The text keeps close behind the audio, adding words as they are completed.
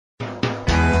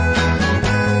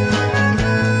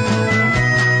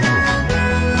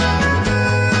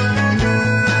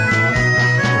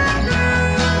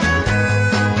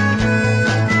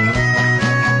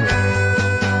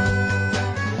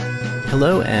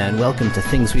and welcome to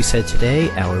Things We Said Today,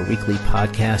 our weekly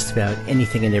podcast about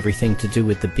anything and everything to do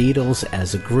with the Beatles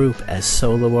as a group, as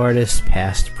solo artists,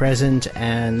 past, present,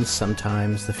 and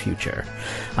sometimes the future.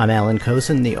 I'm Alan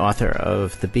Cozen, the author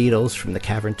of The Beatles, From the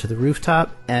Cavern to the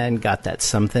Rooftop, and Got That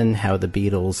Something, How the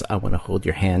Beatles, I Want to Hold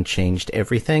Your Hand, Changed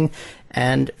Everything.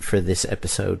 And for this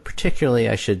episode particularly,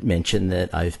 I should mention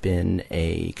that I've been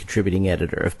a contributing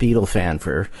editor of Beatle Fan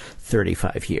for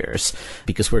 35 years,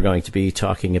 because we're going to be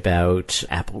talking about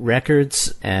Apple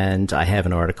Records, and I have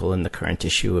an article in the current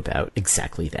issue about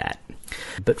exactly that.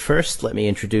 But first, let me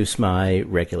introduce my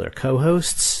regular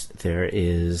co-hosts. There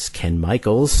is Ken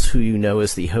Michaels, who you know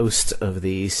as the host of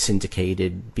the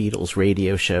syndicated Beatles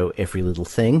radio show Every Little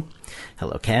Thing.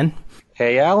 Hello, Ken.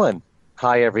 Hey, Alan.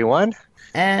 Hi, everyone.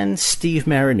 And Steve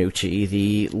Marinucci,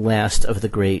 the last of the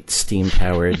great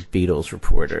steam-powered Beatles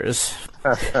reporters.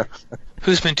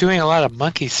 Who's been doing a lot of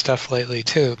monkey stuff lately,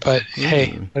 too. But,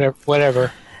 hey,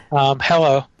 whatever.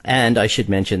 Hello. And I should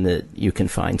mention that you can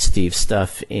find Steve's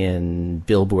stuff in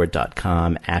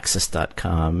Billboard.com,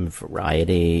 Axis.com,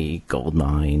 Variety,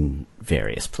 Goldmine,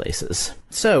 various places.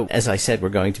 So, as I said, we're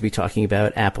going to be talking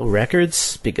about Apple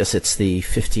Records, because it's the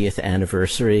 50th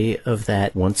anniversary of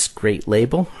that once great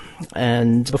label.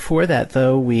 And before that,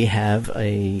 though, we have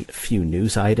a few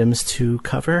news items to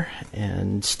cover.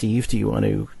 And Steve, do you want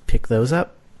to pick those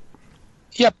up?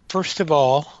 Yep. First of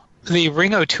all, the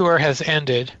Ringo tour has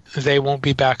ended. They won't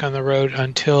be back on the road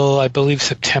until, I believe,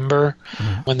 September,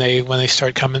 when they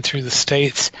start coming through the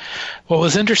States. What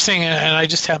was interesting, and I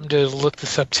just happened to look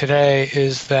this up today,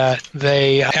 is that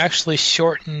they actually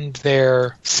shortened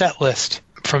their set list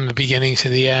from the beginning to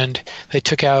the end. They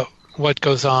took out What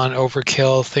Goes On,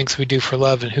 Overkill, Things We Do for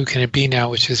Love, and Who Can It Be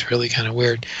Now, which is really kind of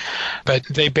weird. But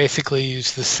they basically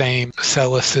used the same set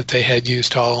list that they had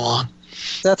used all along.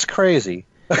 That's crazy.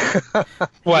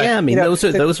 What? Yeah, I mean,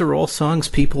 those are all songs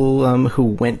people who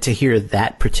went to hear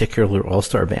that particular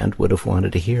All-Star Band would have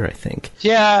wanted to hear, I think.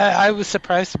 Yeah, I was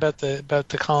surprised about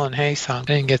the Colin Hay song.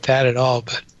 I didn't get that at all,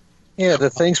 but yeah,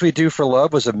 The Things We Do for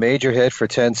Love was a major hit for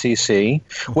 10cc.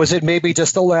 Was it maybe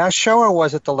just the last show, or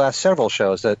was it the last several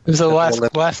shows? It was the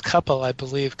last couple, I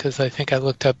believe, because I think I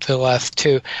looked up the last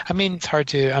two. I mean, it's hard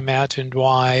to imagine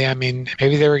why. I mean,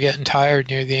 maybe they were getting tired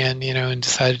near the end, and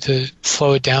decided to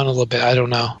slow it down a little bit. I don't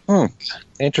know.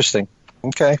 Interesting.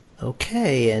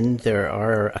 Okay, and there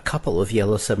are a couple of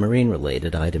Yellow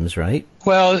Submarine-related items, right?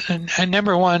 Well, and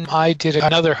number one, I did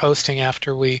another hosting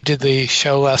after we did the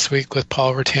show last week with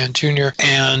Paul Rattan Jr.,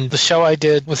 and the show I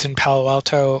did was in Palo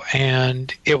Alto,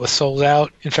 and it was sold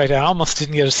out. In fact, I almost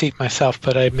didn't get a seat myself,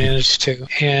 but I managed to.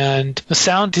 And the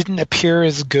sound didn't appear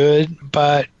as good,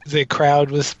 but the crowd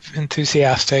was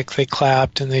enthusiastic. They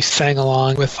clapped and they sang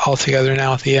along with All Together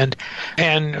Now at the end.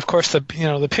 And, of course,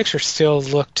 the picture still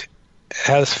looked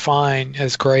as fine,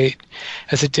 as great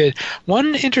as it did.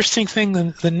 One interesting thing,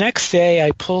 the next day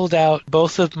I pulled out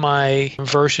both of my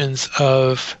versions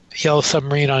of Yellow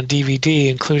Submarine on DVD,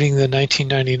 including the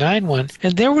 1999 one,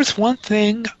 and there was one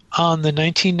thing on the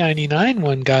 1999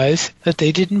 one, guys, that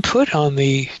they didn't put on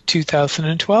the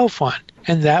 2012 one,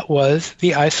 and that was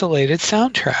the isolated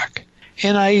soundtrack.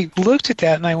 And I looked at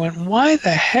that and I went, why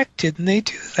the heck didn't they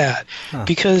do that?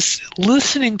 Because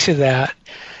listening to that,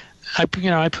 I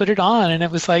put it on and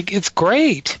it was like, it's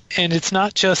great. And it's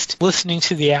not just listening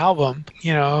to the album.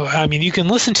 I mean, you can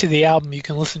listen to the album, you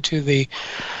can listen to the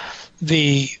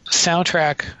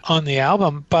soundtrack on the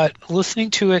album, but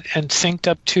listening to it and synced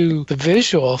up to the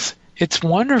visuals, it's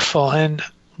wonderful. And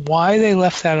why they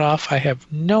left that off, I have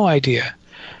no idea.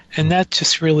 And that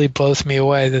just really blows me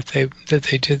away that they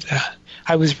did that.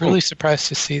 I was really surprised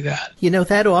to see that.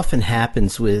 That often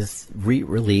happens with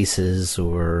re-releases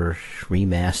or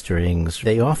remasterings.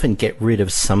 They often get rid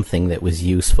of something that was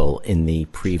useful in the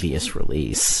previous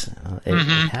release. It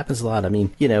happens a lot. I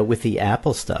mean, with the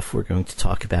Apple stuff we're going to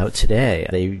talk about today,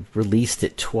 they released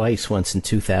it twice, once in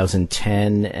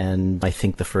 2010, and I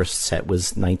think the first set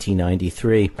was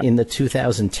 1993. In the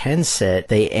 2010 set,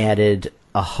 they added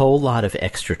a whole lot of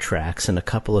extra tracks and a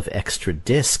couple of extra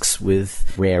discs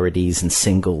with rarities and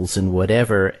singles and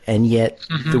whatever, and yet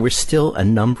there were still a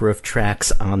number of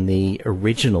tracks on the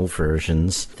original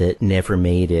versions that never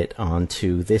made it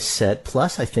onto this set.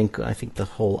 Plus, I think the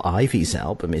whole Ivy's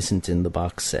album isn't in the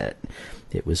box set.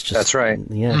 It was just... That's right.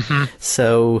 Yeah.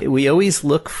 So we always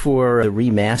look for the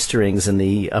remasterings and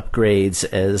the upgrades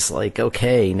as like,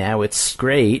 okay, now it's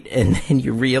great, and then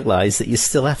you realize that you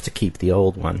still have to keep the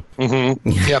old one.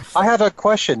 Yep. I have a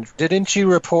question. Didn't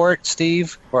you report,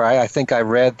 Steve, or I think I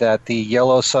read that the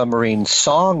Yellow Submarine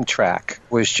song track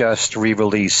was just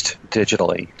re-released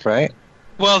digitally, right?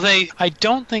 Well, I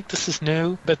don't think this is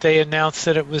new, but they announced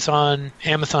that it was on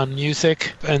Amazon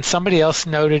Music, and somebody else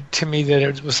noted to me that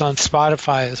it was on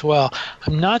Spotify as well.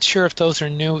 I'm not sure if those are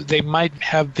new. They might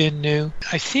have been new.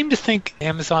 I seem to think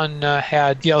Amazon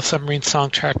had Yellow Submarine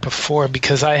Songtrack before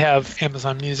because I have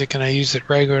Amazon Music and I use it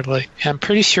regularly. I'm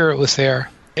pretty sure it was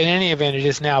there. In any event, it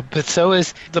is now. But so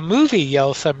is the movie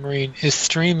Yellow Submarine is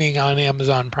streaming on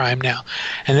Amazon Prime now.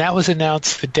 And that was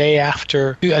announced the day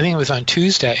after, I think it was on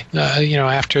Tuesday,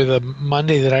 after the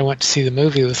Monday that I went to see the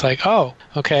movie. It was like, oh,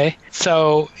 okay.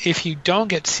 So if you don't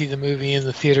get to see the movie in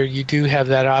the theater, you do have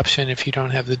that option if you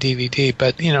don't have the DVD.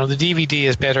 But, the DVD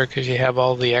is better because you have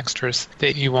all the extras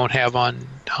that you won't have on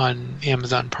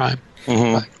Amazon Prime.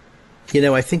 Mm-hmm.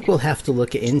 I think we'll have to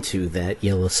look into that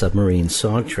Yellow Submarine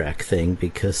Songtrack thing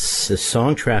because the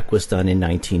Songtrack was done in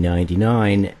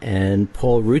 1999, and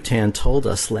Paul Rutan told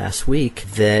us last week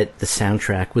that the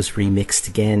soundtrack was remixed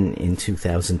again in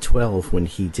 2012 when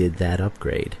he did that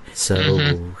upgrade.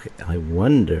 So I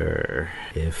wonder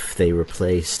if they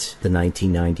replaced the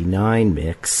 1999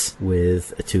 mix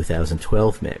with a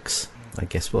 2012 mix. I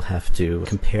guess we'll have to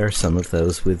compare some of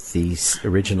those with the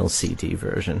original CD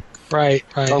version. Right.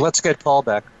 Well, let's get Paul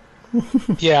back.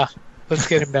 Yeah, let's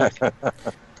get him back.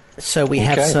 So we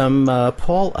have some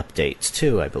Paul updates,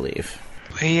 too, I believe.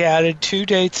 He added 2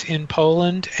 dates in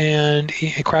Poland and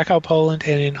in Krakow, Poland,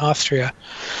 and in Austria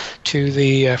to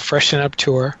the Freshen Up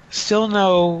tour. Still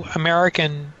no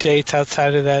American dates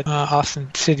outside of that Austin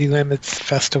City Limits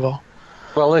Festival.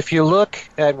 Well, if you look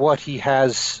at what he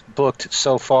has booked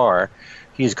so far,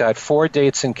 he's got 4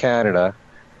 dates in Canada,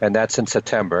 and that's in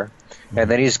September. And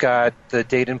then he's got the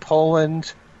date in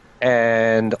Poland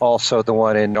and also the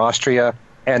one in Austria.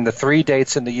 And the 3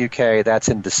 dates in the UK, that's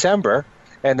in December.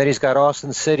 And then he's got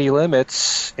Austin City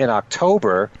Limits in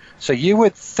October. So you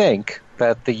would think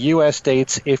that the U.S.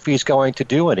 dates, if he's going to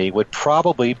do any, would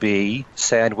probably be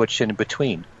sandwiched in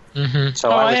between. Mm-hmm.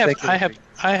 So I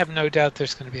have no doubt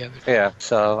there's going to be others. Yeah,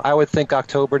 so I would think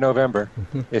October, November,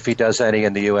 if he does any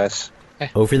in the U.S.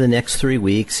 Over the next 3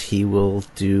 weeks, he will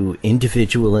do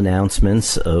individual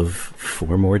announcements of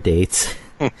 4 more dates,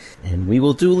 and we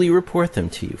will duly report them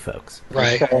to you folks.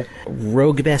 Right. Okay.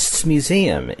 Rogue Best's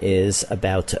Museum is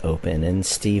about to open, and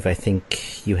Steve, I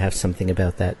think you have something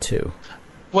about that too.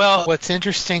 Well, what's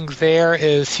interesting there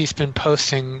is he's been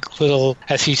posting little,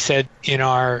 as he said in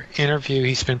our interview,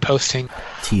 he's been posting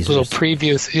teasers. Little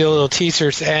previews, little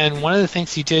teasers. And one of the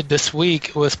things he did this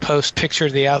week was post picture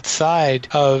of the outside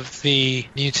of the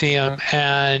museum.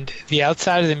 And the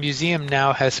outside of the museum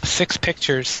now has 6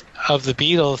 pictures of the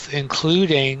Beatles,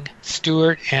 including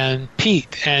Stuart and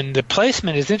Pete. And the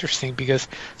placement is interesting because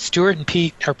Stuart and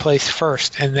Pete are placed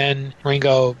first, and then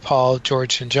Ringo, Paul,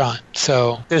 George, and John.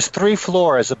 So there's 3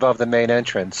 floors above the main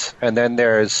entrance, and then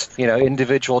there's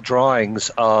individual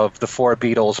drawings of the 4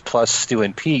 Beatles plus Stu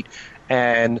and Pete.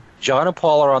 And John and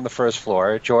Paul are on the first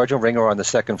floor, George and Ringo are on the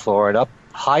second floor, and up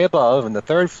high above in the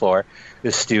 3rd floor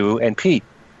is Stu and Pete.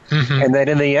 Mm-hmm. And then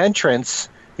in the entrance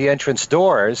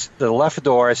doors, the left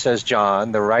door says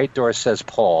John, the right door says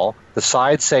Paul, the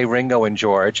sides say Ringo and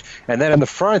George, and then in the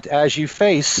front, as you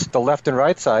face the left and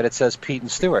right side, it says Pete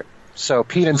and Stuart. So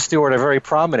Pete and Stuart are very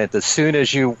prominent as soon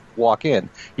as you walk in.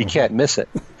 You can't miss it.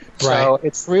 So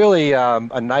it's really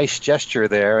a nice gesture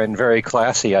there and very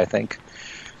classy, I think,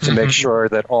 to make sure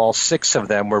that all 6 of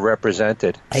them were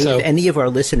represented. If any of our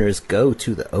listeners go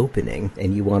to the opening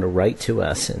and you want to write to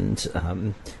us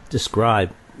and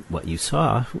describe what you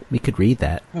saw, we could read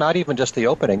that. Not even just the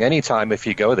opening, anytime if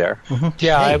you go there. Mm-hmm.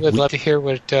 Yeah, I would love to hear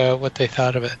what they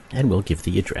thought of it. And we'll give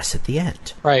the address at the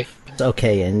end. Right.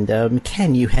 Okay, and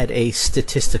Ken, you had a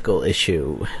statistical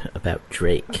issue about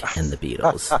Drake and the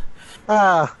Beatles.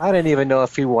 I didn't even know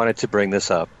if he wanted to bring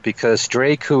this up, because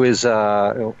Drake, who is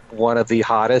one of the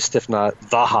hottest, if not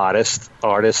the hottest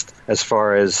artist as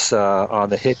far as on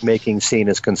the hit-making scene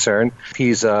is concerned.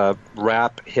 He's a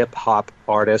rap, hip-hop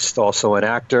artist, also an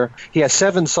actor. He has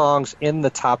 7 songs in the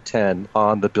top 10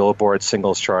 on the Billboard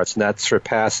singles charts, and that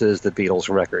surpasses the Beatles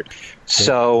record.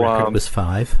 The record was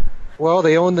 5? Well,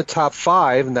 they own the top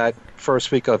 5 in that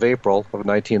first week of April of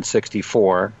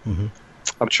 1964. Mm-hmm.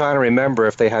 I'm trying to remember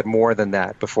if they had more than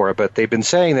that before, but they've been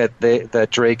saying that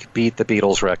Drake beat the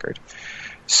Beatles record.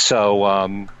 So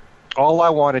all I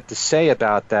wanted to say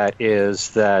about that is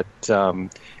that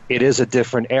it is a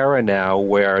different era now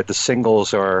where the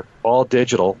singles are all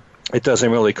digital. It doesn't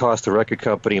really cost the record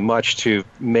company much to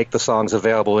make the songs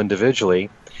available individually.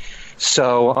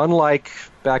 So unlike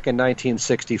back in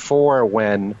 1964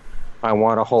 when I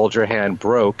Want to Hold Your Hand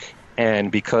broke,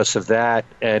 and because of that,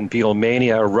 and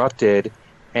Beatlemania erupted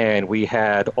and we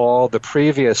had all the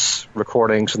previous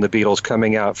recordings from the Beatles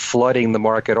coming out, flooding the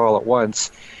market all at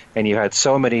once, and you had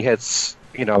so many hits,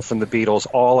 from the Beatles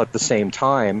all at the same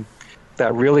time,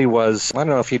 that really was, I don't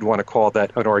know if you'd want to call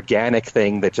that an organic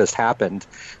thing that just happened.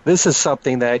 This is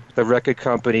something that the record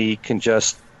company can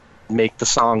just make the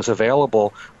songs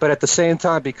available, but at the same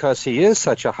time, because he is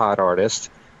such a hot artist,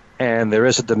 and there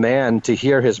is a demand to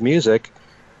hear his music,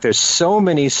 there's so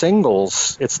many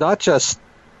singles. It's not just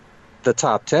the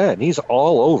top 10. He's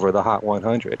all over the Hot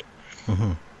 100.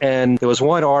 Mm-hmm. And there was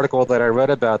one article that I read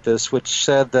about this which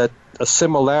said that a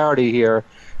similarity here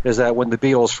is that when the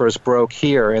Beatles first broke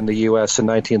here in the U.S. in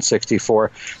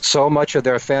 1964, so much of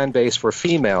their fan base were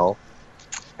female,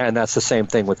 and that's the same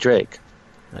thing with Drake.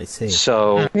 I see.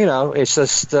 So, it's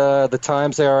just the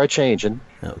times they are changing.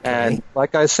 Okay. And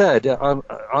like I said,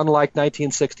 unlike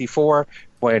 1964,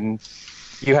 when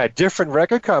you had different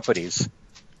record companies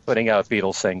putting out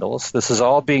Beatles singles, this is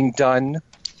all being done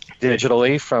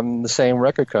digitally from the same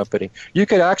record company. You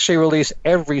could actually release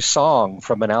every song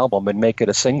from an album and make it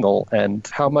a single, and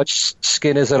how much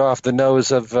skin is it off the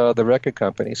nose of the record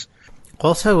companies?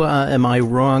 Also, am I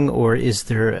wrong, or is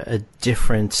there a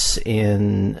difference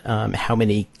in how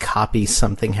many copies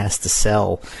something has to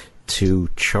sell to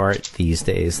chart these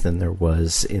days than there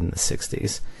was in the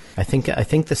 60s? I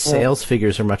think the sales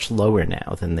figures are much lower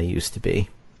now than they used to be.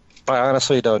 I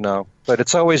honestly don't know. But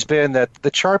it's always been that the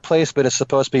chart placement is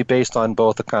supposed to be based on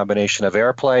both a combination of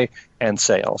airplay and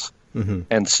sales. Mm-hmm.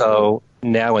 And so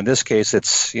now in this case,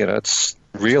 it's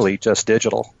really just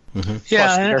digital. Mm-hmm.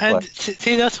 Yeah, and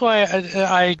see, that's why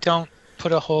I don't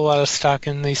put a whole lot of stock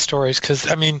in these stories, because,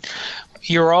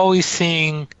 you're always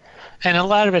seeing, and a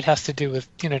lot of it has to do with,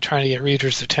 trying to get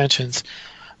readers' attentions,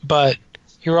 but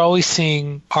you're always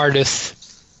seeing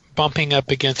artists bumping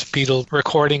up against Beatle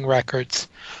recording records,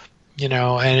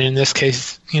 and in this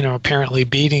case, apparently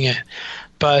beating it.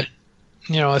 But,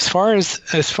 as far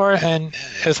and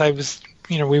as I was,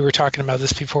 we were talking about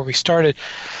this before we started,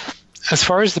 as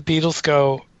far as the Beatles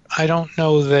go, I don't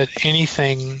know that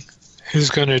anything is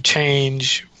going to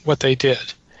change what they did.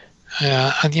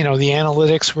 The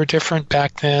analytics were different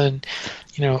back then.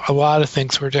 A lot of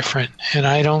things were different, and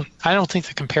I don't think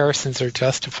the comparisons are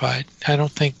justified. I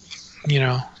don't think,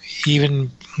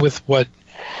 even with what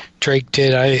Drake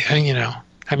did,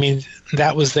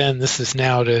 that was then, this is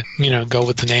now, to, go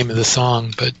with the name of the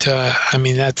song. But,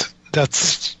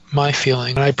 that's my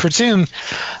feeling. And I presume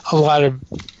a lot of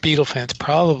Beatle fans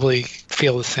probably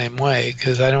feel the same way,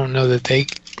 because I don't know that they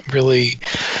really,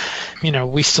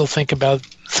 we still think about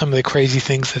some of the crazy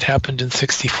things that happened in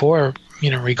 64,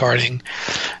 regarding,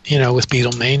 with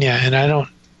Beatlemania, and I don't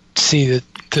see that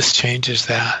this changes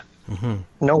that.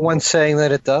 Mm-hmm. No one's saying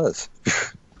that it does.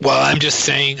 Well, I'm just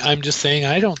saying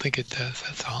I don't think it does,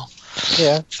 that's all.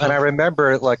 Yeah, so. And I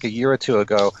remember like a year or two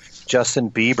ago,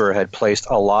 Justin Bieber had placed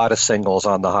a lot of singles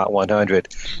on the Hot 100,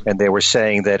 and they were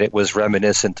saying that it was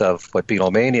reminiscent of what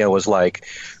Beatlemania was like.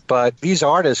 But these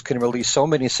artists can release so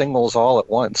many singles all at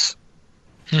once,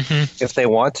 mm-hmm. if they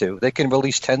want to. They can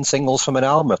release 10 singles from an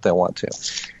album if they want to.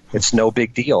 It's no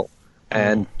big deal.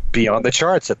 And be on the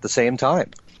charts at the same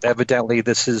time. Evidently,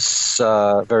 this is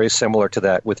very similar to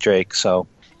that with Drake. So,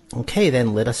 okay,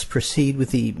 then let us proceed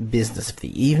with the business of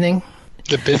the evening.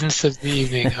 The business of the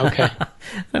evening, okay. I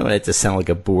don't want it to sound like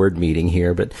a board meeting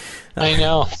here, but... I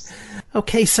know.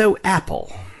 Okay, so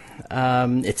Apple.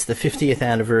 It's the 50th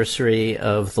anniversary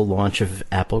of the launch of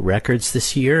Apple Records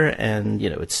this year, and,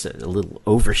 it's a little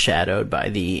overshadowed by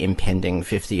the impending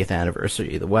 50th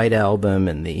anniversary of the White Album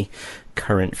and the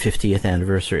current 50th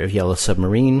anniversary of Yellow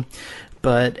Submarine.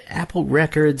 But Apple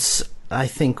Records, I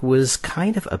think, was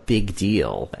kind of a big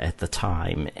deal at the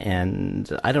time, and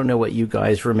I don't know what you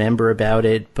guys remember about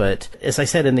it, but as I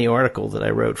said in the article that I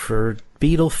wrote for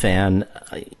Beatle Fan,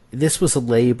 this was a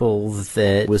label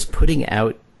that was putting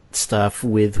out stuff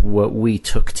with what we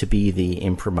took to be the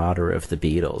imprimatur of the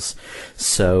Beatles.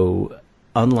 So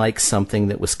unlike something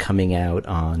that was coming out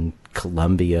on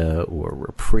Columbia or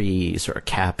Reprise or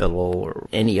Capitol or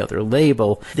any other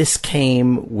label, this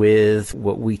came with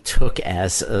what we took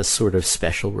as a sort of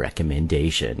special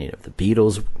recommendation. The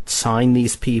Beatles signed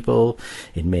these people,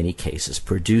 in many cases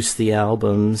produced the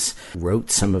albums, wrote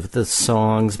some of the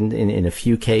songs in a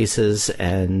few cases,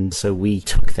 and so we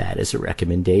took that as a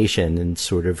recommendation and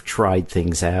sort of tried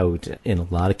things out in a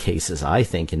lot of cases, I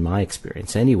think, in my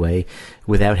experience anyway,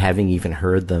 without having even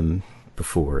heard them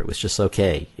before. It was just,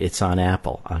 okay, it's on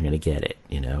Apple, I'm going to get it,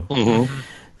 Mm-hmm.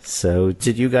 So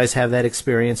did you guys have that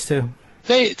experience too?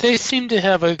 They seem to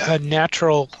have a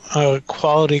natural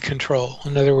quality control.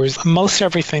 In other words, most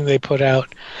everything they put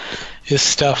out is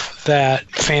stuff that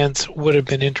fans would have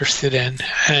been interested in.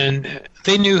 And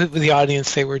they knew the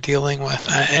audience they were dealing with.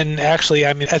 And actually,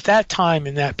 I mean, at that time,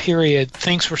 in that period,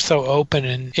 things were so open,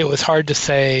 and it was hard to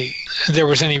say there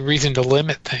was any reason to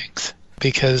limit things,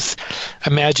 because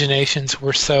imaginations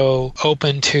were so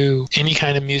open to any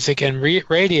kind of music, and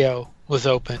radio was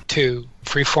open too.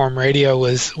 Freeform radio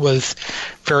was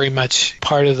very much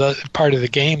part of the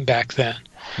game back then.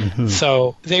 Mm-hmm.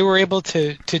 So they were able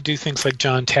to do things like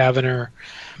John Tavener,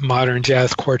 Modern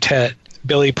Jazz Quartet,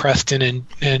 Billy Preston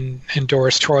and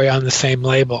Doris Troy on the same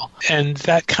label. And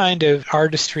that kind of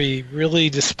artistry really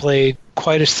displayed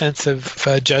quite a sense of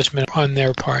judgment on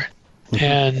their part. Mm-hmm.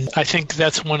 And I think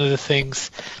that's one of the things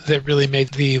that really made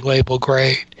the label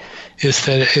great, is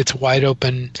that it's wide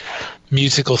open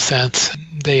musical sense.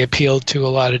 They appealed to a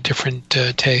lot of different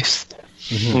tastes.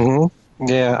 Mm-hmm. Mm-hmm.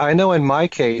 Yeah, I know in my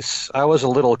case, I was a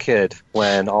little kid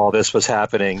when all this was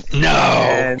happening. No!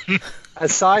 And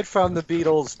aside from the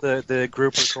Beatles, the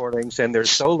group recordings and their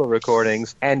solo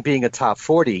recordings, and being a top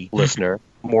 40 listener,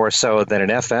 more so than an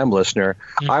FM listener,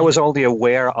 I was only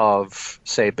aware of,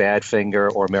 say,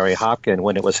 Badfinger or Mary Hopkin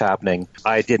when it was happening.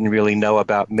 I didn't really know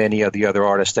about many of the other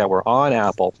artists that were on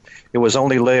Apple. It was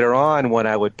only later on when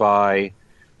I would buy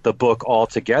the book All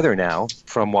Together Now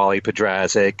from Wally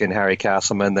Podrazik and Harry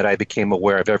Castleman that I became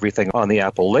aware of everything on the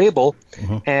Apple label.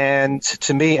 Mm-hmm. And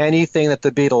to me, anything that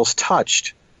the Beatles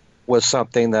touched was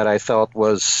something that I felt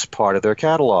was part of their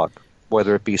catalog,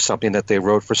 whether it be something that they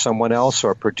wrote for someone else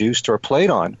or produced or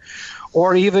played on.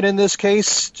 Or even in this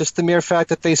case, just the mere fact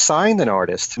that they signed an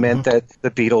artist meant that the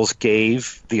Beatles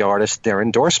gave the artist their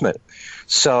endorsement.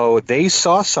 So they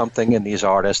saw something in these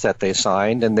artists that they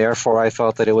signed, and therefore I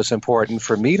felt that it was important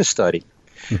for me to study.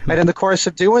 Mm-hmm. And in the course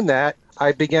of doing that,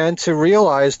 I began to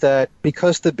realize that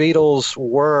because the Beatles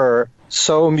were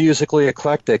so musically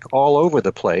eclectic all over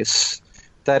the place,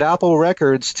 that Apple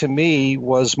Records, to me,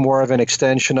 was more of an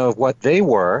extension of what they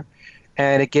were,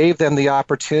 and it gave them the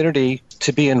opportunity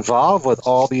to be involved with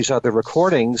all these other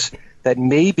recordings that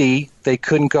maybe they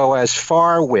couldn't go as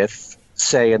far with,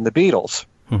 say, in the Beatles.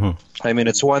 Mm-hmm. I mean,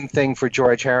 it's one thing for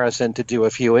George Harrison to do a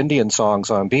few Indian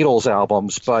songs on Beatles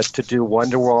albums, but to do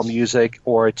Wonderwall music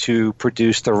or to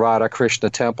produce the Radha Krishna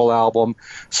Temple album,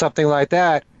 something like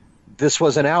that, this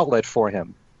was an outlet for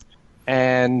him.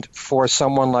 And for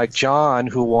someone like John,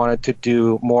 who wanted to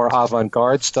do more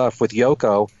avant-garde stuff with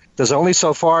Yoko, there's only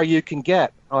so far you can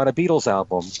get on a Beatles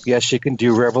album. Yes, you can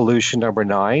do Revolution number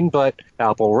 9, but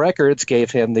Apple Records gave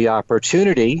him the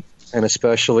opportunity, and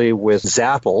especially with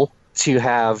Zapple, to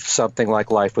have something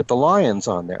like Life with the Lions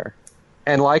on there.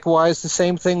 And likewise, the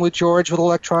same thing with George with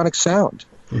Electronic Sound.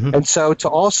 Mm-hmm. And so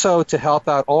to help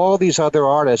out all these other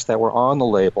artists that were on the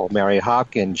label, Mary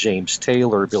Hopkin, James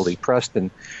Taylor, Billy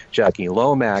Preston, Jackie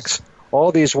Lomax,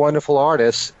 all these wonderful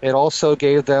artists, it also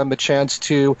gave them a chance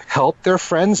to help their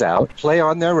friends out, play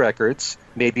on their records,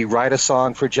 maybe write a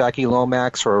song for Jackie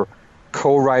Lomax or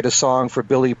co-write a song for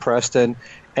Billy Preston,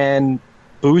 and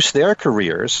boost their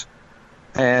careers.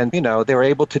 And, they were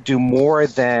able to do more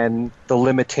than the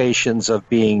limitations of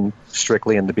being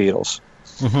strictly in the Beatles.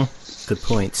 Mm-hmm. Good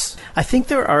points. I think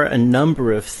there are a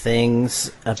number of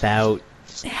things about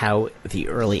how the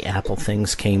early Apple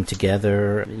things came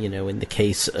together. In the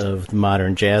case of the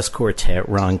Modern Jazz Quartet,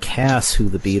 Ron Cass, who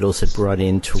the Beatles had brought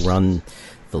in to run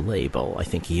the label. I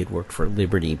think he had worked for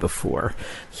Liberty before.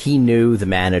 He knew the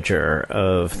manager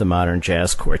of the Modern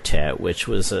Jazz Quartet, which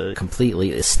was a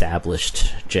completely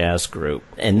established jazz group.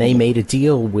 And they made a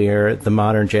deal where the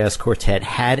Modern Jazz Quartet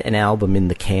had an album in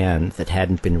the can that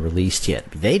hadn't been released yet.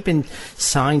 They'd been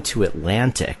signed to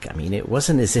Atlantic. I mean, it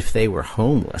wasn't as if they were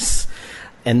homeless.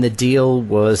 And the deal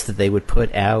was that they would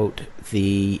put out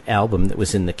the album that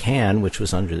was in the can, which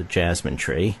was Under the Jasmine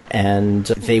Tree, and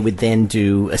they would then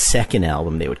do a second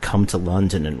album. They would come to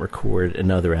London and record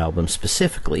another album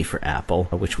specifically for Apple,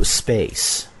 which was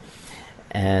Space.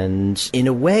 And in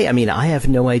a way, I mean, I have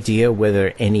no idea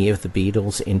whether any of the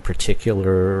Beatles in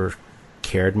particular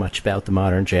cared much about the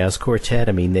Modern Jazz Quartet.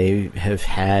 I mean, they have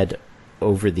had,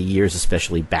 over the years,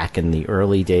 especially back in the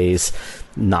early days,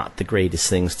 not the greatest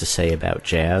things to say about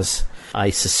jazz.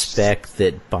 I suspect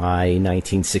that by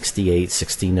 1968,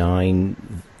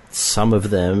 69, some of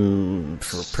them,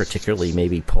 particularly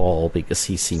maybe Paul, because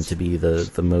he seemed to be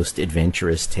the most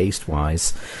adventurous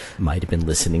taste-wise, might have been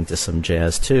listening to some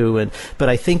jazz too. But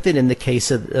I think that in the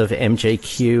case of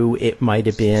MJQ, it might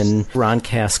have been Ron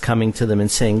Cass coming to them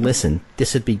and saying, listen,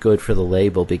 this would be good for the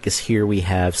label because here we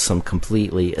have some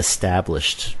completely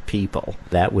established people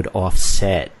that would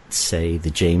offset, say,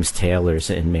 the James Taylors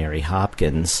and Mary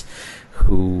Hopkins,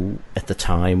 who at the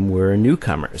time were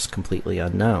newcomers, completely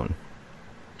unknown.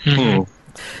 Mm-hmm.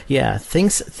 Yeah,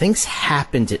 things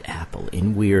happened at Apple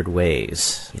in weird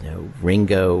ways. You know,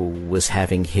 Ringo was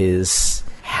having his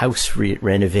house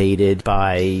renovated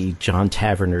by John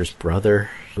Taverner's brother,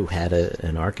 who had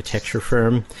an architecture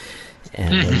firm.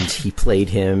 And he played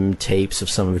him tapes of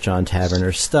some of John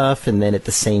Taverner's stuff. And then at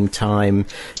the same time,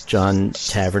 John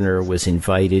Taverner was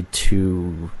invited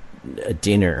to a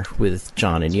dinner with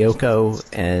John and Yoko,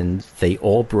 and they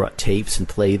all brought tapes and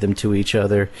played them to each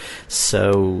other.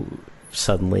 So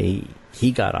suddenly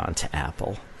he got onto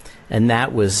Apple. And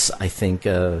that was, I think,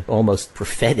 a almost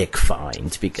prophetic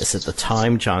find, because at the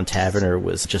time John Taverner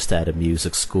was just out of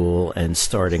music school and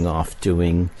starting off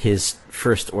doing his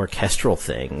first orchestral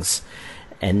things.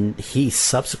 And he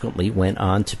subsequently went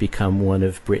on to become one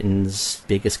of Britain's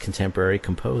biggest contemporary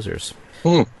composers.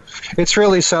 It's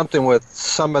really something with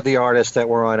some of the artists that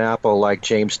were on Apple, like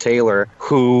James Taylor,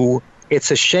 who it's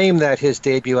a shame that his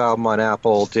debut album on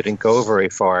Apple didn't go very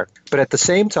far. But at the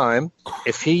same time,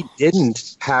 if he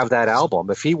didn't have that album,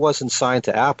 if he wasn't signed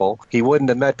to Apple, he wouldn't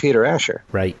have met Peter Asher.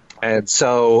 Right. And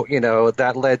so, you know,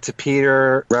 that led to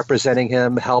Peter representing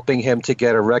him, helping him to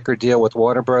get a record deal with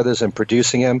Warner Brothers and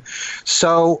producing him.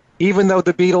 So even though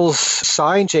the Beatles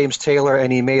signed James Taylor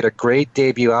and he made a great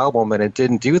debut album and it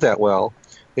didn't do that well,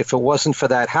 if it wasn't for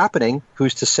that happening,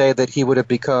 who's to say that he would have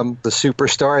become the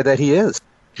superstar that he is?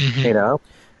 You know?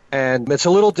 And it's a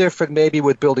little different maybe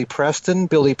with Billy Preston.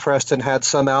 Billy Preston had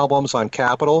some albums on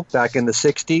Capitol back in the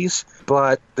 60s,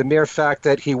 but the mere fact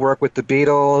that he worked with the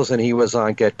Beatles and he was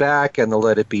on Get Back and the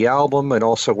Let It Be album and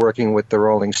also working with the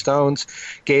Rolling Stones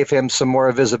gave him some more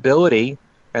visibility,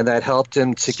 and that helped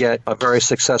him to get a very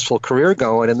successful career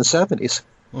going in the 70s.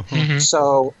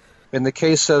 So in the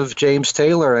case of James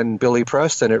Taylor and Billy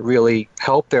Preston, it really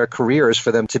helped their careers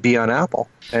for them to be on Apple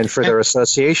and for their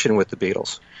association with the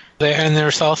Beatles. And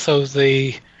there's also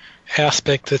the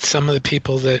aspect that some of the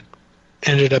people that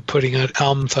ended up putting out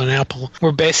albums on Apple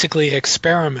were basically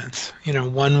experiments. You know,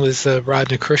 one was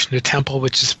Radha Krishna Temple,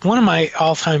 which is one of my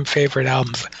all-time favorite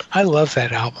albums. I love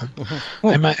that album.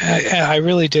 I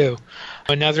really do.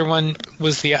 Another one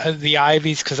was the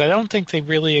Ivies, because I don't think they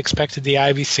really expected the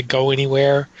Ivies to go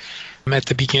anywhere at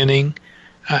the beginning.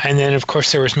 And then, of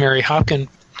course, there was Mary Hopkin.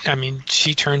 I mean,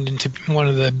 she turned into one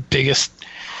of the biggest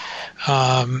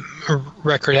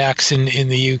record acts in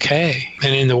the UK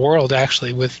and in the world,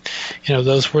 actually. With, you know,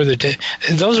 those were the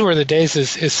days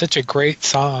is such a great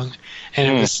song,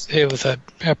 and it was a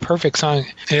perfect song.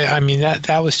 I mean,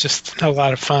 that was just a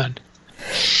lot of fun.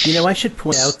 You know, I should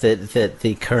point out that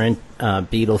the current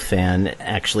Beatle fan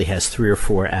actually has 3 or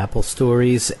 4 Apple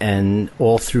stories, and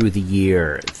all through the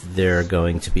year they're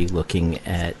going to be looking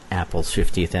at Apple's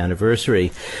 50th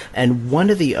anniversary. And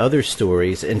one of the other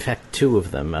stories, in fact 2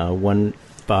 of them, one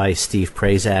by Steve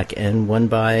Prazak and one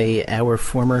by our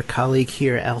former colleague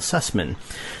here, Al Sussman,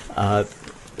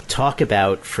 talk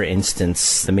about, for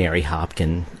instance, the Mary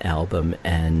Hopkin album.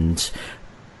 And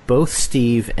both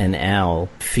Steve and Al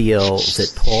feel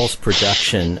that Paul's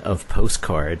production of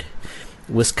Postcard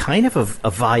was kind of a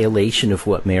violation of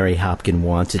what Mary Hopkin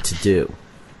wanted to do.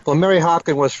 Well, Mary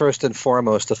Hopkin was first and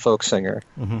foremost a folk singer,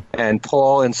 and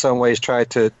Paul in some ways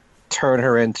tried to turn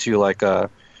her into like a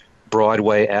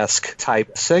Broadway-esque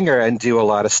type singer and do a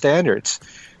lot of standards.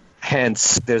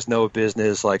 Hence, There's No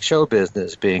Business Like Show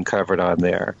Business being covered on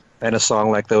there. And a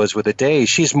song like Those Were the Days.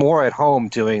 She's more at home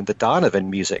doing the Donovan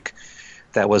music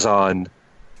that was on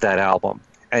that album.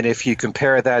 And if you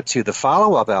compare that to the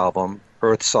follow-up album,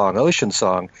 Earth Song, Ocean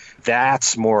Song,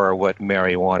 that's more what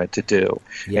Mary wanted to do.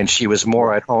 Yeah. And she was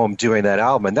more at home doing that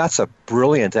album. And that's a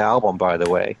brilliant album, by the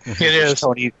way. It is.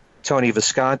 Tony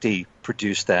Visconti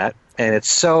produced that. And it's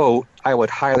so, I would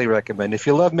highly recommend, if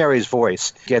you love Mary's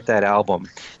voice, get that album.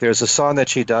 There's a song that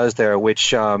she does there,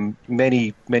 which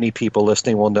many people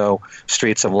listening will know,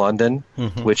 Streets of London,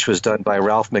 which was done by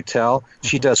Ralph McTell.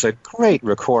 She does a great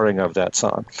recording of that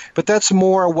song. But that's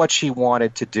more what she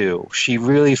wanted to do. She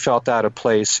really felt out of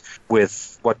place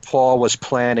with what Paul was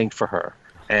planning for her,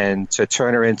 and to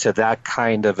turn her into that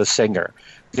kind of a singer,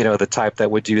 you know, the type that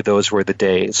would do Those Were the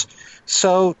Days.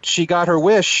 So she got her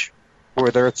wish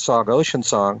with Earth Song, Ocean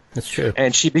Song. That's true.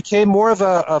 And she became more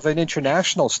of an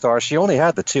international star. She only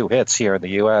had the 2 hits here in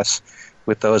the U.S.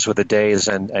 with Those Were the Days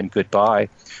and Goodbye.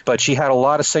 But she had a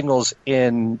lot of singles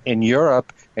in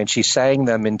Europe, and she sang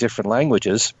them in different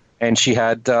languages, and she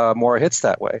had more hits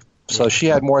that way. So she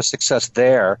had more success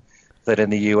there than in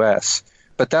the U.S.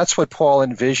 But that's what Paul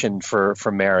envisioned for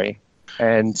Mary.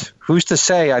 And who's to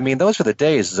say? I mean, Those Were the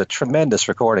Days is a tremendous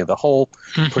recording. The whole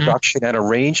production and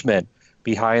arrangement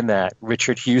behind that.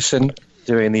 Richard Hewson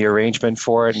doing the arrangement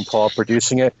for it and Paul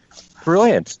producing it.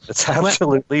 brilliant. It's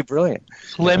absolutely brilliant.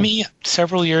 Lemmy,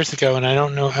 several years ago, and I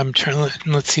don't know,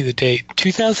 let's see the date,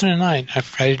 2009. I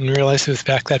didn't realize it was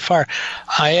back that far.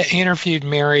 I interviewed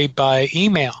Mary by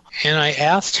email, and I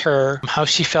asked her how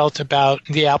she felt about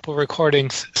the Apple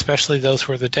recordings, especially Those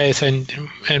Were the Days,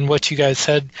 and what you guys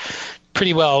said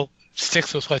pretty well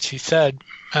sticks with what she said.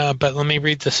 But let me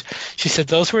read this. She said,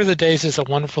 "Those Were the Days" is a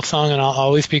wonderful song, and I'll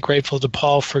always be grateful to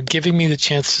Paul for giving me the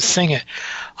chance to sing it.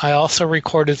 I also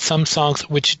recorded some songs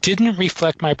which didn't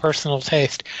reflect my personal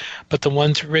taste, but the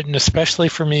ones written especially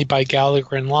for me by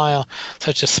Gallagher and Lyle,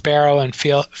 such as Sparrow and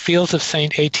Fields of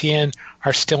St. Etienne,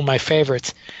 are still my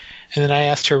favorites. And then I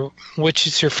asked her, which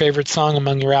is your favorite song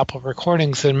among your Apple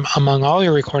recordings and among all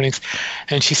your recordings?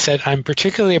 And she said, I'm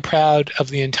particularly proud of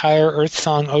the entire Earth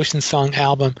Song, Ocean Song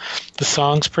album. The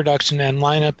songs, production, and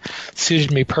lineup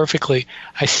suited me perfectly.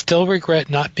 I still regret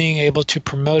not being able to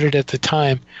promote it at the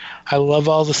time. I love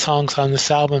all the songs on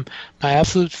this album. My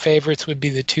absolute favorites would be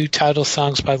the two title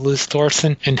songs by Liz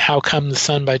Thorson and How Come the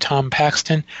Sun by Tom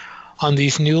Paxton. On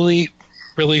these newly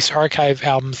released archive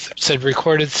albums, said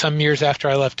recorded some years after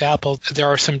I left Apple, there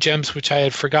are some gems which I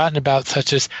had forgotten about,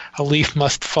 such as A Leaf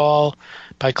Must Fall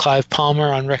by Clive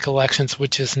Palmer on Recollections,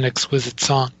 which is an exquisite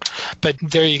song. But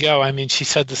there you go. I mean, she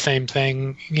said the same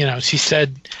thing. You know, she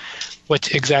said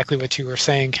exactly what you were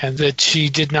saying, Ken, that she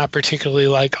did not particularly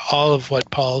like all of what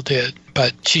Paul did,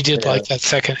 but she did like that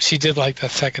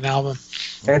second album.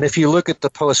 And if you look at the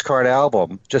Postcard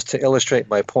album, just to illustrate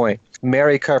my point,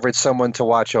 Mary covered Someone to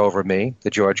Watch Over Me,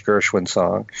 the George Gershwin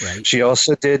song. Right. She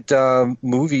also did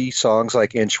movie songs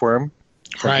like Inchworm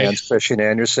from Hans Christian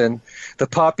Andersen, the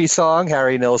Poppy song,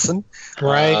 Harry Nilsson.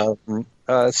 Right.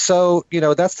 So, you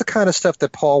know, that's the kind of stuff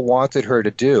that Paul wanted her to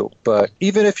do. But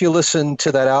even if you listen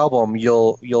to that album,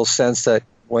 you'll sense that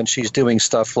when she's doing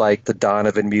stuff like the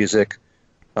Donovan music,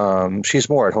 she's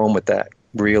more at home with that,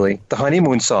 really. The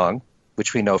Honeymoon song,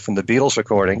 which we know from the Beatles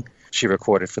recording, she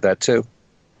recorded for that too.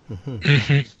 Mm-hmm.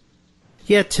 Mm-hmm.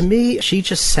 Yeah, to me, she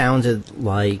just sounded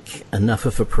like enough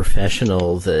of a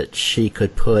professional that she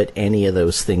could put any of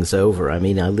those things over. I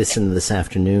mean, I listened this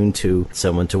afternoon to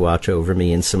Someone to Watch Over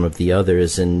Me and some of the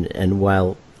others, and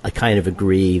while I kind of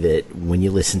agree that when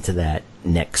you listen to that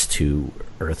next to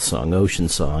Earth Song, Ocean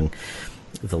Song,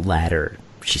 the latter,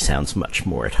 she sounds much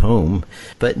more at home.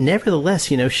 But nevertheless,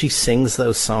 you know, she sings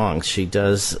those songs. She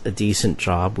does a decent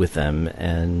job with them.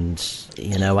 And,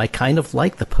 you know, I kind of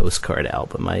like the Postcard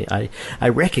album. I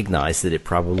recognize that it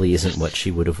probably isn't what she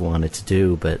would have wanted to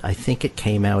do, but I think it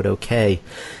came out okay.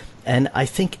 And I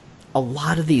think a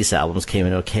lot of these albums came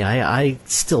out okay. I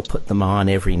still put them on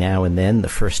every now and then. The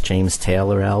first James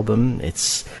Taylor album,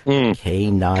 it's okay,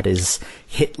 not as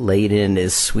hit-laden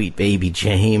as Sweet Baby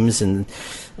James and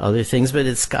other things, but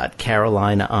it's got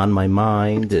Carolina on My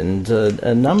Mind and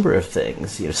a number of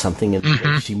things. You know, Something in the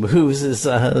Way She Moves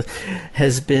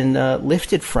has been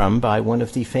lifted from by one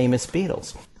of the famous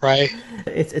Beatles. Right.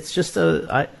 It's just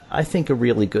I think a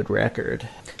really good record.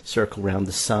 Circle Round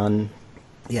the Sun.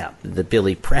 Yeah, the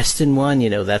Billy Preston one, you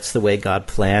know, That's the Way God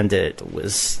Planned It,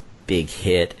 was big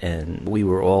hit, and we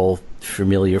were all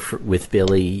familiar with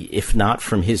Billy, if not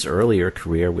from his earlier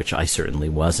career, which I certainly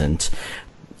wasn't.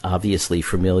 Obviously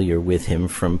familiar with him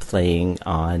from playing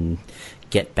on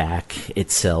Get Back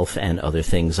itself and other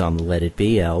things on the Let It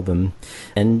Be album.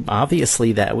 And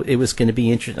obviously that it was going to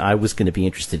be I was going to be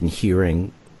interested in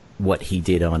hearing what he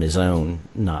did on his own,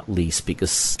 not least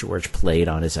because George played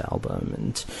on his album.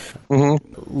 And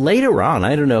later on,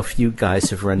 I don't know if you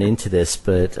guys have run into this,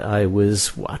 but I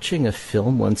was watching a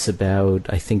film once about,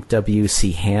 I think,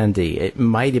 W.C. Handy. It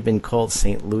might have been called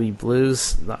St. Louis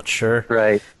Blues, not sure.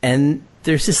 Right. And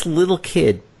there's this little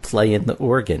kid playing the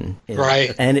organ.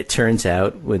 Right. And it turns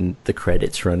out, when the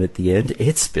credits run at the end,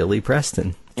 it's Billy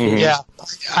Preston. Mm-hmm. Yeah,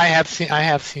 I have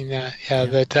seen that. Yeah,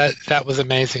 that was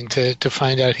amazing to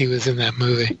find out he was in that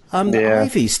movie. The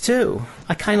Ivies too.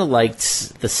 I kind of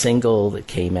liked the single that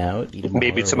came out,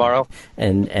 Maybe Tomorrow,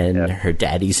 and Her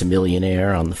Daddy's a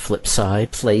Millionaire on the flip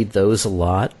side. Played those a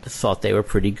lot. Thought they were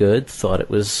pretty good. Thought it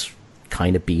was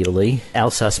kind of Beatley. Al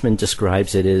Sussman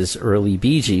describes it as early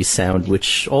Bee Gees sound,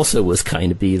 which also was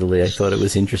kind of Beatley. I thought it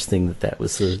was interesting that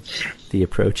was the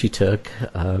approach he took.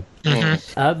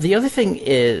 The other thing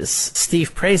is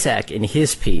Steve Prazak, in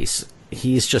his piece,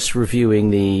 he's just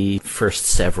reviewing the first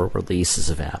several releases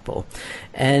of Apple,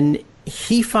 and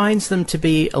he finds them to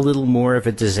be a little more of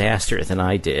a disaster than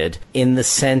I did, in the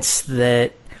sense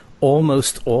that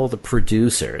almost all the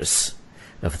producers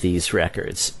of these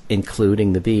records,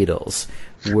 including the Beatles,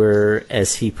 were,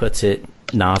 as he puts it,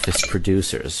 novice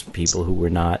producers, people who were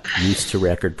not used to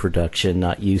record production,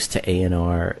 not used to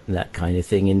A&R, that kind of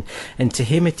thing. And to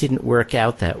him, it didn't work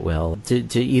out that well. Do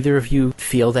either of you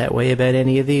feel that way about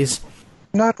any of these?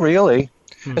 Not really,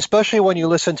 especially when you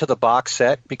listen to the box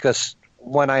set, because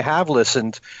when I have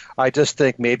listened, I just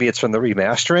think maybe it's from the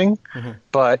remastering,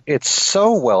 but it's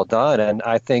so well done, and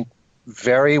I think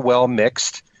very well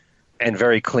mixed and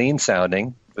very clean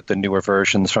sounding with the newer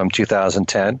versions from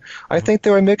 2010. I think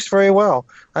they were mixed very well.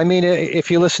 I mean,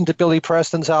 if you listen to Billy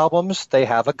Preston's albums, they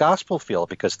have a gospel feel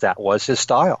because that was his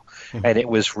style. And it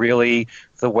was really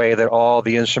the way that all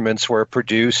the instruments were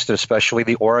produced, especially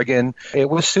the organ. It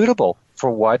was suitable for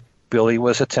what Billy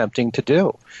was attempting to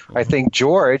do. I think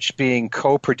George, being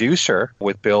co-producer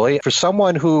with Billy, for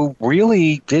someone who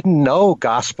really didn't know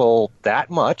gospel that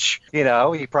much, he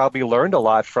probably learned a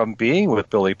lot from being with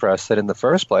Billy Preston in the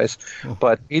first place,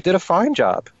 but he did a fine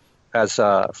job as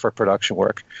for production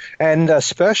work. And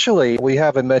especially, we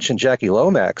haven't mentioned Jackie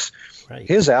Lomax. Right.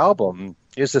 His album,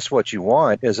 Is This What You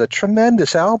Want, is a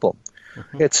tremendous album.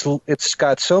 It's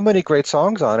got so many great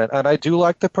songs on it, and I do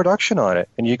like the production on it.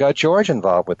 And you got George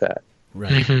involved with that.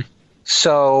 Right.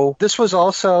 So this was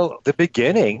also the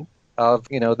beginning of,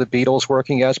 the Beatles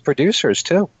working as producers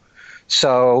too.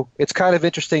 So it's kind of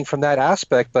interesting from that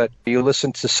aspect, but you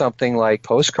listen to something like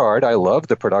Postcard. I love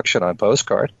the production on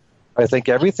Postcard. I think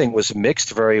everything was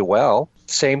mixed very well.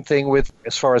 Same thing with,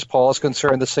 as far as Paul is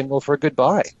concerned, the single for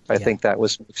Goodbye. I think that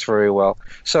was mixed very well.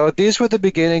 So these were the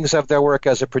beginnings of their work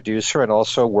as a producer and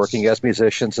also working as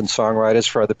musicians and songwriters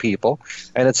for other people.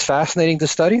 And it's fascinating to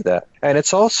study that. And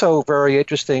it's also very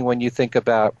interesting when you think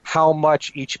about how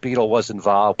much each Beatle was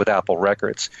involved with Apple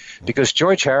Records, because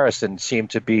George Harrison seemed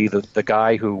to be the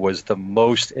guy who was the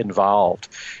most involved.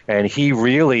 And he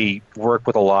really worked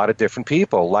with a lot of different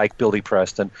people, like Billy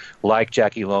Preston, like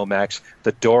Jackie Lomax,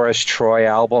 the Doris Troy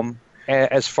album,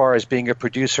 as far as being a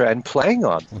producer and playing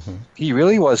on. He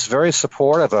really was very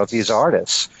supportive of these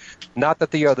artists. Not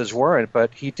that the others weren't,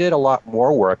 but he did a lot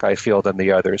more work, I feel, than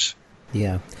the others.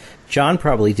 Yeah. John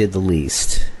probably did the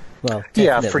least. Well,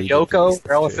 yeah, for Yoko,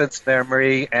 Elephant's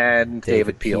Memory, and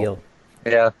David Peel.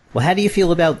 Yeah. Well, how do you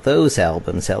feel about those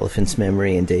albums, Elephant's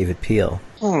Memory and David Peel?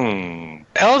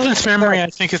 Elephant's Memory, I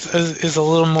think, is a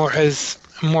little more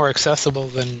accessible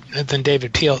than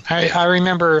David Peel. I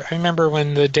remember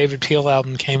when the David Peel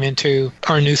album came into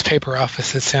our newspaper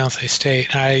office at San Jose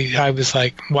State. I was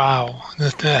like, wow,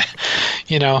 and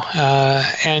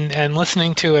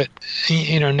listening to it,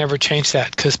 never changed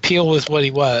that, because Peel was what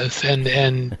he was,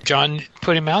 and John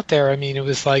put him out there. I mean, it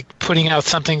was like putting out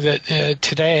something that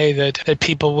today that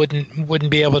people wouldn't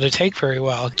be able to take very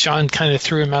well. John kind of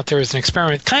threw him out there as an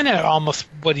experiment, kind of almost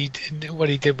what he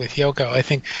did with Yoko. I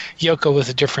think Yoko was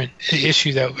a different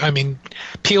issue, though. I mean,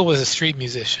 Peel was a street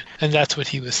musician, and that's what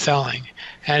he was selling.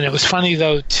 And it was funny,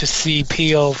 though, to see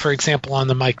Peel, for example, on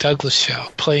the Mike Douglas show,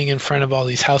 playing in front of all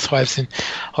these housewives, and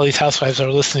all these housewives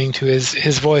are listening to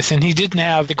his voice, and he didn't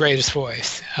have the greatest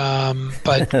voice.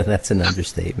 But that's an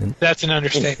understatement. That's an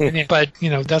understatement. But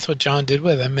that's what John did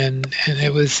with him, and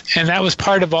that was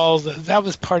part of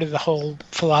the whole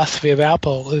philosophy of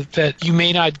Apple, that you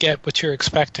may not get what you're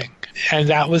expecting, and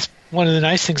that was one of the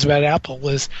nice things about Apple,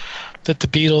 was that the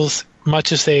Beatles,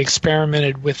 much as they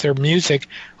experimented with their music,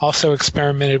 also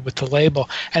experimented with the label.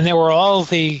 And there were all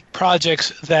the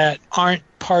projects that aren't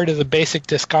part of the basic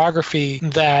discography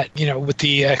that, with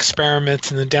the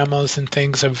experiments and the demos and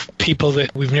things of people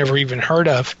that we've never even heard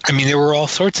of. I mean, there were all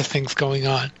sorts of things going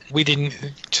on. We didn't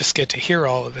just get to hear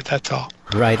all of it, that's all.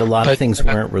 Right, a lot of things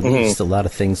weren't released, a lot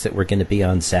of things that were going to be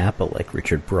on Zappa, like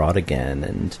Richard Brodigan,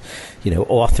 and,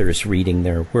 authors reading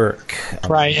their work.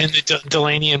 Right, and the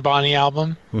Delaney and Bonnie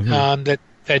album that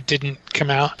didn't come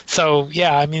out. So,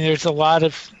 yeah, I mean, there's a lot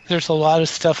of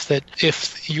stuff that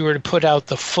if you were to put out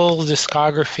the full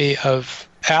discography of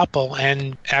Apple,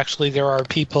 and actually there are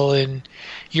people in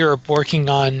Europe working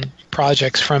on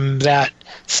projects from that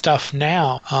stuff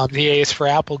now, the A is for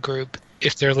Apple group,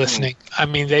 if they're listening. I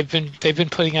mean, they've been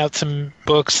putting out some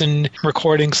books and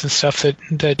recordings and stuff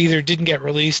that either didn't get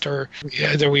released or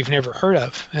that we've never heard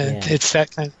of. And it's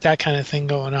that kind of thing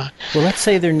going on. Well, let's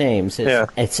say their names.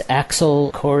 It's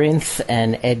Axel Corinth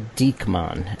and Ed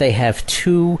Diekman. They have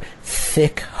two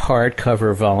thick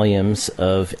hardcover volumes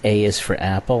of A is for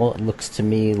Apple. It looks to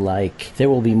me like there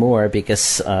will be more,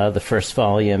 because the first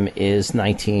volume is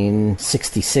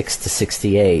 1966 to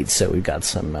 68, so we've got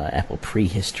some Apple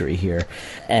prehistory here.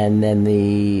 And then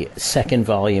the second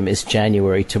volume is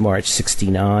January to March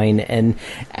 69, and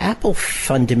Apple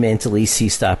fundamentally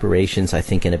ceased operations, I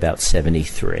think, in about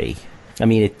 73. I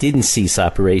mean, it didn't cease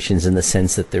operations in the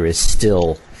sense that there is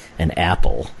still an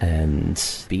Apple, and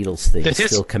Beatles things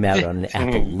still come out on an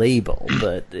Apple label,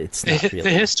 but it's not really. The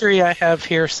history I have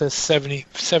here says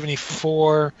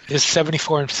 74 and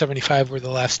 75 were the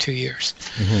last 2 years.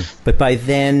 But by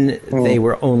then, they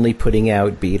were only putting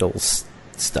out Beatles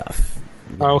stuff.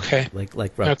 Okay.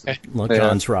 Like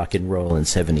John's Rock and Roll in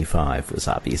 75 was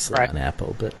obviously on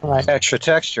Apple, but Extra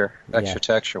Texture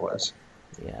was.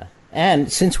 Yeah.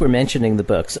 And since we're mentioning the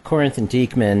books, Corinth and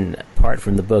Diekman, apart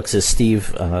from the books, as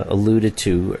Steve alluded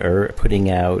to, are putting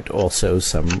out also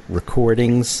some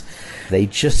recordings. They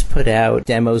just put out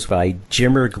demos by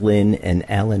Jimmer Glynn and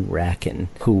Alan Racken,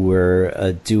 who were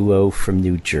a duo from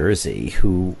New Jersey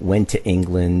who went to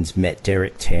England, met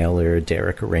Derek Taylor.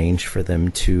 Derek arranged for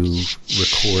them to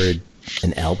record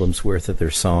an album's worth of their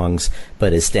songs,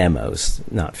 but as demos,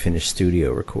 not finished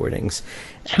studio recordings.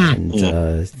 And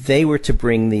they were to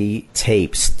bring the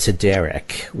tapes to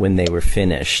Derek when they were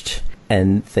finished,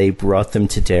 and they brought them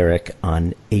to Derek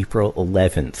on April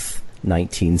 11th,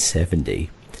 1970.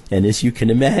 And as you can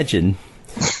imagine,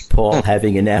 Paul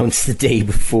having announced the day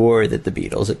before that the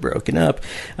Beatles had broken up,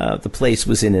 the place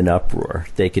was in an uproar.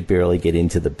 They could barely get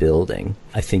into the building.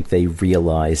 I think they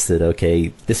realized that,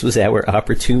 okay, this was our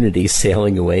opportunity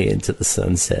sailing away into the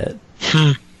sunset.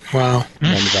 Wow.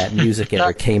 None of that music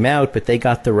ever came out, but they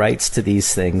got the rights to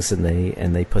these things,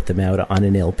 and they put them out on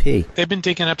an LP. They've been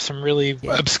digging up some really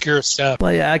obscure stuff.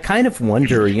 Well, I kind of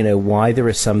wonder, why there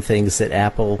are some things that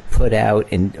Apple put out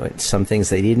and some things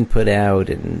they didn't put out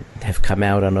and have come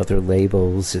out on other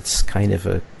labels. It's kind of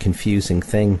a confusing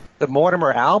thing. The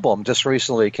Mortimer album just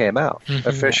recently came out,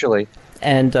 officially.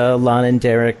 And Lon and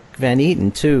Derek Van Eaton,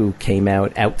 too, came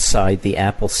out outside the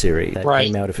Apple series. That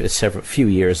came out a few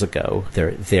years ago.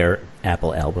 Their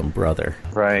Apple album, Brother.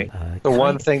 Right. The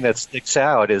one thing that sticks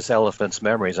out is Elephant's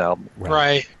Memories album.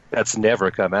 Right. That's never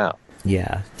come out.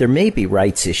 Yeah. There may be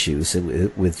rights issues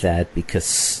with that,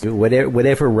 because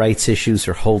whatever rights issues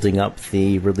are holding up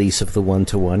the release of the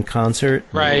one-to-one concert,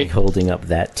 holding up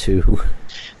that, too.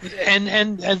 I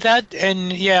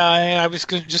was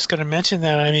just going to mention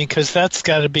that. I mean, because that's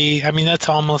got to be. I mean, that's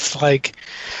almost like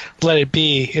Let It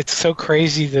Be. It's so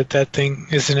crazy that thing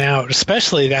isn't out,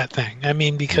 especially that thing. I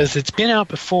mean, because it's been out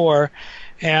before,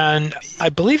 and I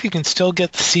believe you can still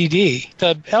get the CD.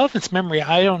 The Elephant's Memory,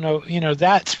 I don't know.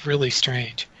 That's really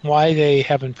strange. Why they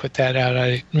haven't put that out,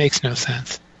 it makes no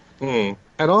sense.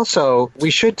 And also,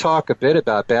 we should talk a bit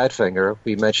about Badfinger.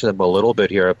 We mentioned them a little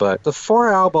bit here, but the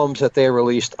 4 albums that they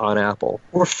released on Apple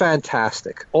were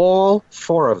fantastic. All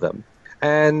 4 of them.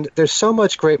 And there's so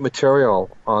much great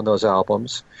material on those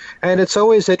albums. And it's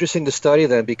always interesting to study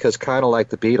them because, kind of like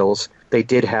the Beatles, they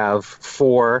did have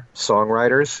 4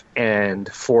 songwriters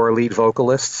and 4 lead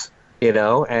vocalists,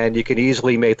 and you can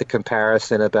easily make the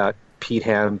comparison about Pete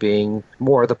Ham being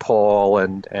more the Paul,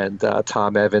 and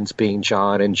Tom Evans being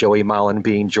John, and Joey Mullen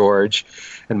being George,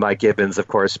 and Mike Gibbons, of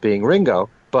course, being Ringo.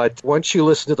 But once you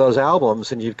listen to those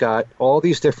albums and you've got all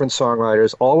these different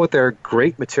songwriters, all with their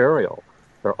great material,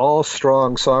 they're all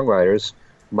strong songwriters.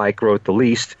 Mike wrote the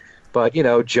least, but,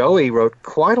 Joey wrote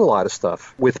quite a lot of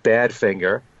stuff with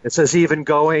Badfinger. It says even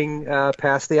going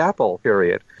past the Apple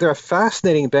period. They're a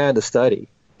fascinating band to study.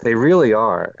 They really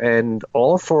are. And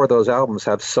all 4 of those albums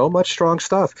have so much strong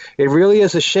stuff. It really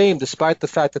is a shame, despite the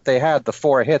fact that they had the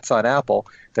 4 hits on Apple,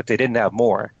 that they didn't have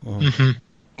more.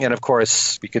 And, of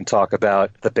course, we can talk about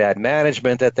the bad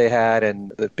management that they had and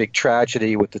the big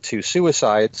tragedy with the 2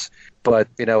 suicides. But,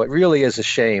 it really is a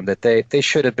shame that they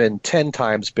should have been 10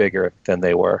 times bigger than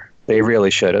they were. They really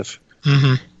should have.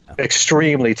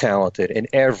 Extremely talented in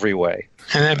every way.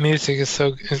 And that music it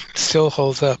still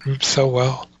holds up so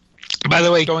well. By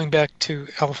the way, going back to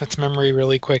Elephant's Memory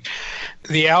really quick,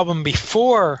 the album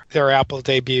before their Apple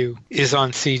debut is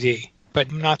on CD,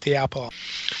 but not the Apple.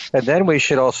 And then we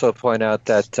should also point out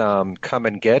that Come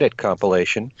and Get It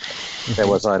compilation that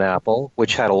was on Apple,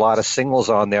 which had a lot of singles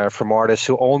on there from artists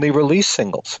who only released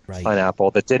singles on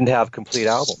Apple that didn't have complete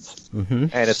albums.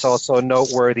 And it's also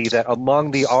noteworthy that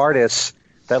among the artists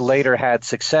that later had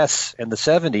success in the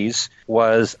 70s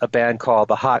was a band called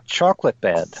the Hot Chocolate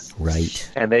Band. Right.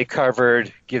 And they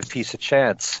covered Give Peace a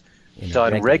Chance,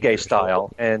 done reggae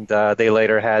style. And they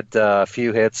later had a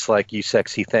few hits like You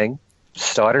Sexy Thing.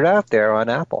 Started out there on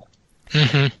Apple.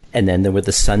 And then there were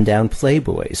the Sundown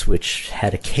Playboys, which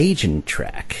had a Cajun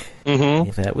track.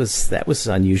 That was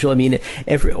unusual. I mean,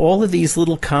 all of these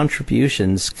little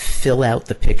contributions fill out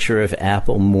the picture of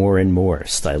Apple more and more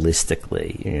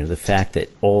stylistically. The fact that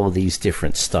all of these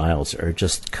different styles are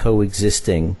just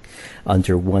coexisting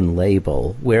under one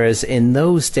label, whereas in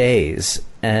those days,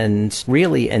 And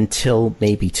really, until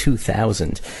maybe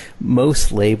 2000,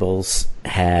 most labels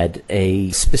had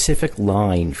a specific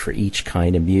line for each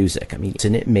kind of music. I mean,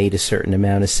 and it made a certain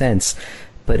amount of sense.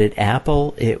 But at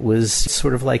Apple, it was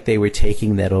sort of like they were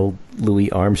taking that old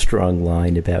Louis Armstrong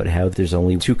line about how there's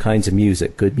only two kinds of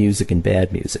music, good music and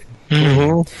bad music.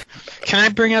 Mm-hmm. Can I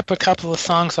bring up a couple of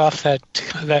songs off that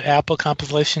Apple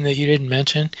compilation that you didn't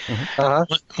mention? Uh-huh.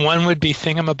 One would be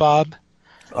Thingamabob.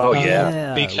 Oh,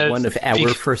 yeah. One of our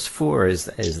first four, as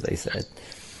they said.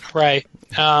 Right.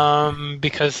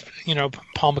 Because,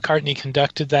 Paul McCartney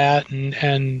conducted that,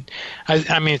 and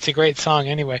I mean, it's a great song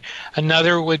anyway.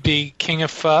 Another would be King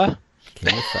of Pho.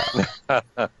 King of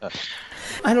Pho.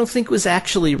 I don't think it was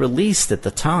actually released at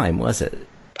the time, was it?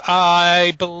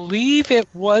 I believe it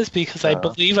was, because I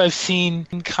believe I've seen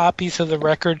copies of the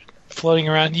record floating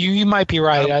around. You might be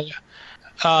right.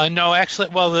 No, actually,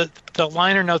 well, the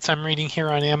liner notes I'm reading here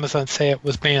on Amazon say it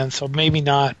was banned, so maybe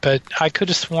not. But I could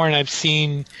have sworn I've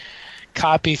seen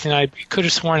copies, and I could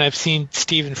have sworn I've seen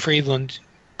Stephen Friedland,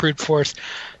 Brute Force,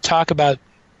 talk about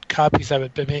copies of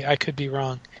it, but I could be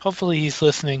wrong. Hopefully he's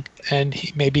listening, and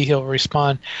maybe he'll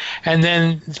respond. And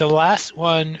then the last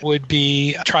one would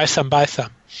be Try Some, Buy Some.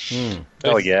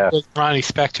 With Ronnie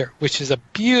Spector, which is a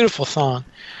beautiful song.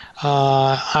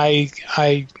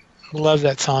 I love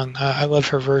that song. I love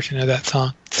her version of that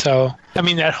song. So, I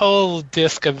mean, that whole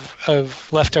disc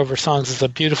of leftover songs is a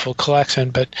beautiful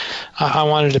collection, but I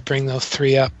wanted to bring those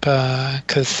three up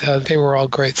because they were all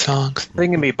great songs.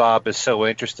 Thingamabob is so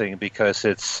interesting because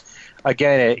it's,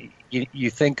 again, you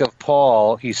think of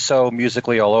Paul, he's so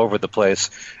musically all over the place,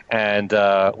 and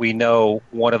we know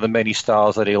one of the many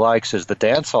styles that he likes is the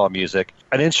dancehall music.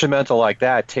 An instrumental like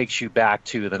that takes you back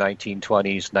to the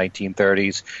 1920s,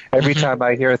 1930s. Every time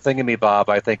I hear Thingamabob,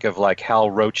 I think of like Hal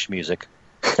Roach music.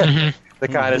 The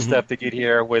kind of stuff that you'd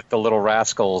hear with the Little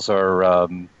Rascals or,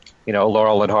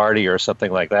 Laurel and Hardy or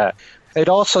something like that. It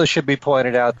also should be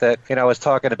pointed out that, I was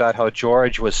talking about how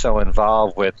George was so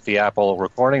involved with the Apple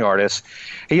recording artists.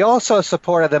 He also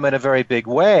supported them in a very big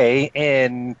way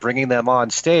in bringing them on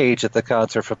stage at the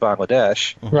concert for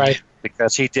Bangladesh. Right.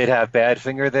 Because he did have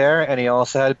Badfinger there, and he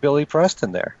also had Billy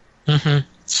Preston there.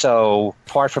 So,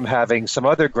 apart from having some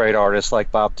other great artists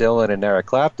like Bob Dylan and Eric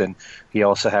Clapton, he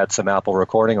also had some Apple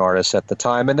recording artists at the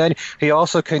time. And then he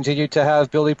also continued to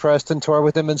have Billy Preston tour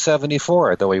with him in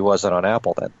 '74, though he wasn't on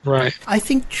Apple then. Right. I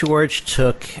think George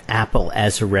took Apple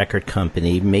as a record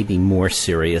company maybe more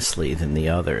seriously than the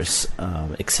others,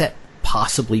 except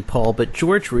possibly Paul, but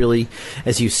George really,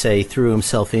 as you say, threw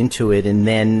himself into it, and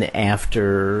then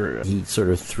after he sort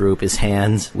of threw up his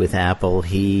hands with Apple,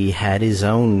 he had his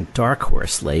own Dark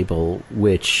Horse label,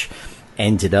 which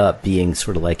ended up being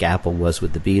sort of like Apple was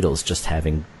with the Beatles, just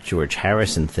having George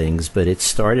Harrison things, but it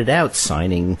started out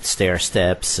signing Stair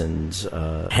Steps and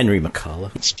Henry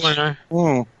McCullough. Splinter.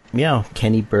 Yeah,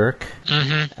 Kenny Burke.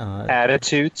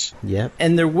 Attitudes. Yep.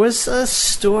 And there was a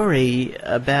story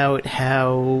about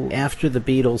how after the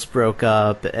Beatles broke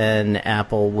up and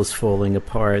Apple was falling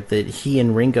apart, that he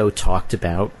and Ringo talked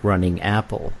about running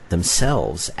Apple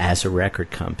themselves as a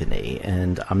record company.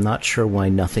 And I'm not sure why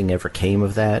nothing ever came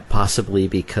of that. Possibly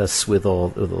because with all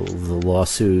the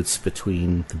lawsuits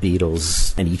between the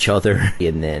Beatles and each other,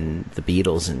 and then the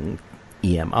Beatles and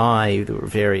EMI, there were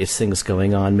various things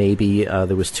going on. Maybe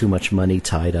there was too much money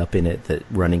tied up in it that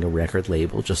running a record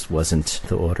label just wasn't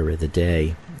the order of the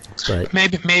day. But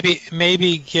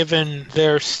maybe given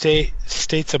their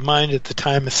states of mind at the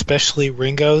time, especially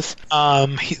Ringo's,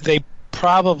 they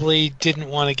probably didn't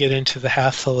want to get into the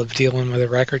hassle of dealing with a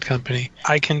record company.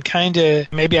 I can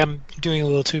maybe I'm doing a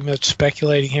little too much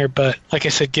speculating here, but like I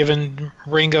said, given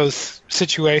Ringo's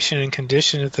situation and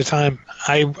condition at the time,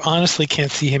 I honestly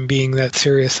can't see him being that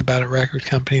serious about a record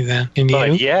company then.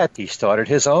 But yet, he started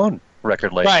his own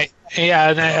record label. Right. Yeah,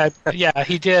 and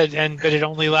he did, but it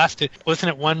only lasted,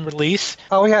 wasn't it one release?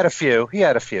 Oh, he had a few.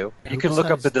 You can look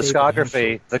up the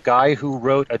discography. The guy who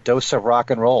wrote A Dose of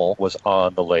Rock and Roll was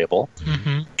on the label.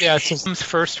 Yeah, so his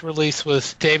first release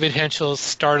was David Henschel's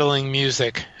Startling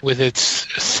Music with its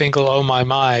single Oh My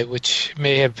My, which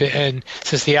may have been,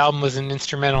 since the album was an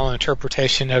instrumental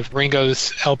interpretation of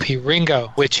Ringo's LP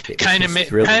Ringo, which kind of,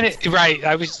 right,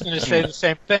 I was just going to say the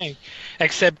same thing.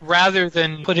 Except rather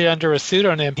than put it under a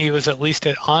pseudonym, he was at least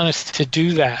honest to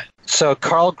do that. So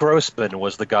Carl Grossman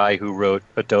was the guy who wrote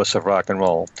A Dose of Rock and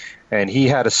Roll, and he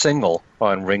had a single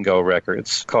on Ringo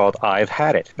Records called I've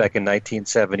Had It back in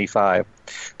 1975.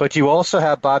 But you also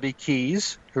have Bobby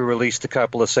Keys, who released a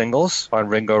couple of singles on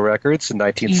Ringo Records in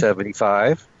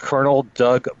 1975. Colonel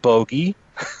Doug Bogey,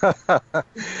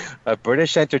 a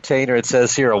British entertainer, it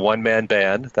says here, a one-man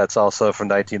band. That's also from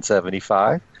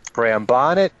 1975. Graham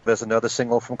Bonnet, there's another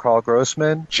single from Carl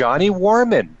Grossman. Johnny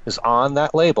Warman is on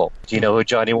that label. Do you know who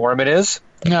Johnny Warman is?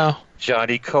 No.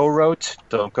 Johnny co-wrote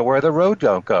Don't Go Where the Road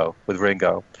Don't Go with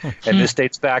Ringo. And this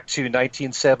dates back to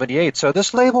 1978. So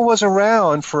this label was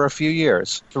around for a few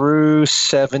years, through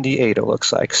 78, it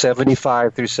looks like,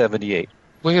 75 through 78.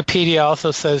 Wikipedia also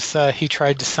says he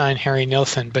tried to sign Harry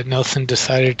Nilsson, but Nilsson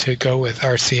decided to go with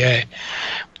RCA.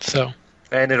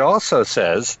 And it also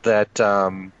says that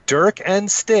Dirk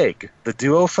and Stig, the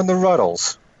duo from the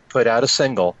Ruddles, put out a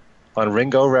single on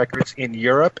Ringo Records in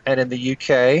Europe and in the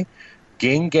UK,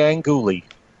 Ging Gang Ghoulie.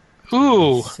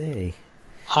 Ooh. See.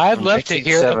 I'd love to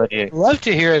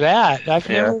hear that.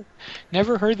 I've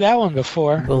never heard that one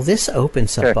before. Well, this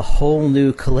opens up a whole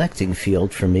new collecting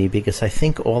field for me because I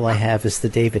think all I have is the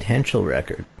David Henschel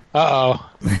record. Uh-oh.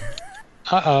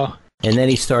 Uh-oh. And then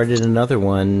he started another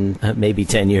one maybe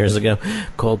 10 years ago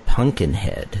called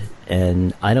Pumpkinhead.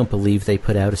 And I don't believe they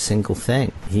put out a single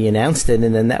thing. He announced it,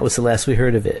 and then that was the last we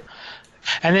heard of it.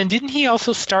 And then didn't he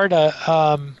also start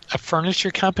a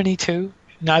furniture company too?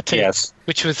 Yes.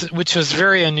 Which was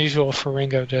very unusual for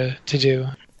Ringo to do.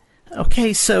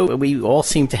 Okay, so we all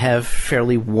seem to have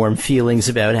fairly warm feelings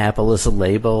about Apple as a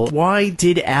label. Why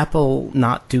did Apple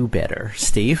not do better,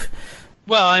 Steve?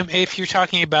 Well, if you're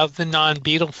talking about the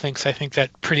non-Beatle things, I think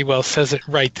that pretty well says it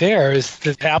right there, is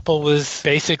that Apple was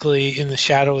basically in the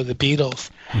shadow of the Beatles.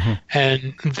 Mm-hmm.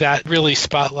 And that really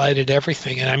spotlighted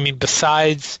everything. And I mean,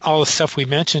 besides all the stuff we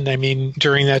mentioned, I mean,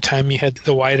 during that time you had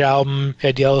the White Album, you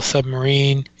had Yellow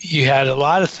Submarine, you had a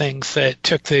lot of things that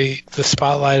took the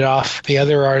spotlight off the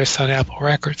other artists on Apple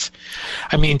Records.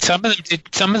 I mean, some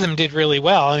of them did really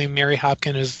well. I mean, Mary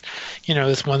Hopkins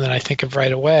is one that I think of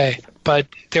right away. But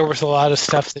there was a lot of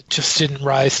stuff that just didn't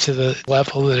rise to the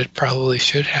level that it probably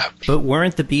should have. But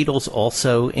weren't the Beatles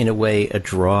also, in a way, a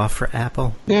draw for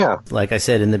Apple? Yeah. Like I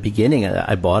said in the beginning,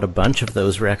 I bought a bunch of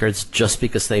those records just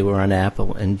because they were on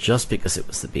Apple and just because it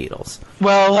was the Beatles.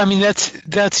 Well, I mean,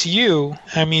 that's you.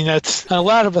 I mean, a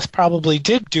lot of us probably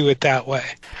did do it that way.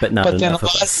 But not enough of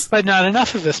us. But not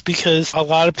enough of us, because a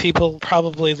lot of people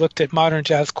probably looked at Modern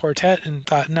Jazz Quartet and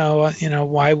thought, no,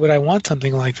 why would I want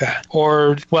something like that?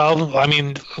 Or, well, I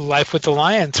mean, Life with the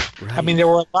Lions. Right. I mean, there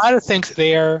were a lot of things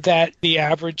there that the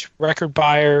average record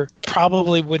buyer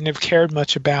probably wouldn't have cared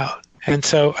much about. And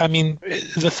so, I mean,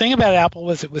 the thing about Apple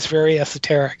was it was very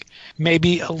esoteric.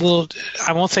 Maybe a little,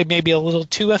 I won't say maybe a little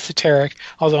too esoteric,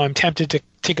 although I'm tempted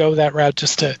to go that route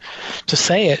just to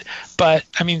say it. But,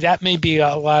 I mean, that may be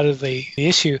a lot of the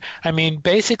issue. I mean,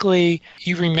 basically,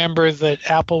 you remember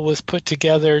that Apple was put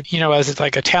together, as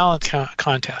like a talent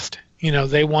contest.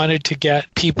 They wanted to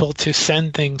get people to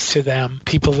send things to them,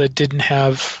 people that didn't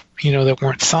have, that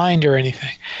weren't signed or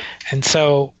anything. And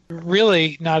so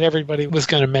really not everybody was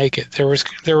going to make it. There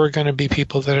were going to be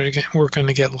people that were going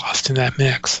to get lost in that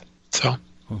mix. So,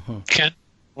 Ken?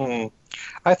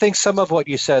 I think some of what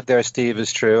you said there, Steve,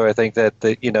 is true. I think that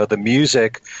the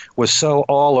music was so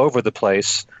all over the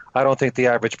place. I don't think the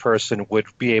average person would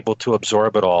be able to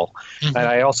absorb it all. Mm-hmm. And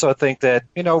I also think that,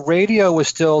 radio was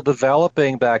still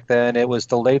developing back then. It was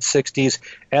the late 60s.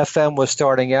 FM was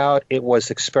starting out. It was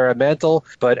experimental,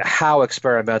 but how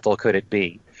experimental could it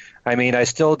be? I mean, I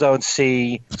still don't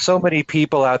see so many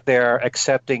people out there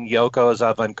accepting Yoko's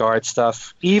avant-garde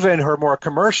stuff, even her more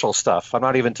commercial stuff. I'm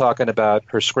not even talking about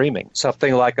her screaming.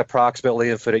 Something like Approximately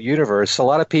Infinite Universe. A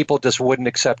lot of people just wouldn't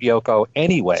accept Yoko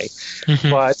anyway. Mm-hmm.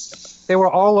 But they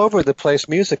were all over the place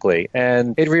musically,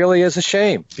 and it really is a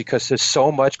shame because there's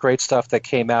so much great stuff that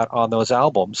came out on those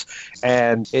albums.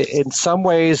 And in some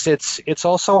ways, it's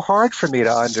also hard for me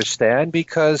to understand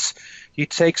because you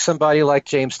take somebody like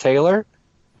James Taylor,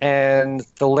 and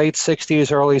the late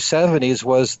 60s, early 70s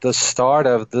was the start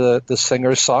of the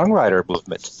singer-songwriter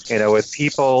movement. With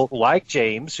people like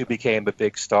James, who became a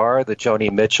big star, the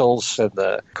Joni Mitchells and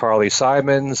the Carly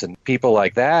Simons and people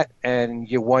like that, and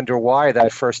you wonder why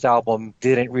that first album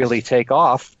didn't really take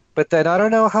off. But then I don't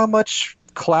know how much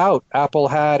clout Apple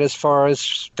had as far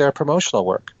as their promotional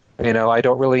work. I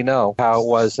don't really know how it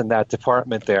was in that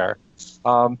department there.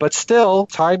 But still,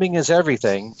 timing is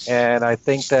everything, and I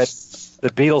think that the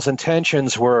Beatles'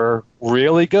 intentions were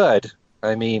really good.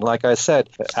 I mean, like I said,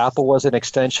 Apple was an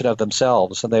extension of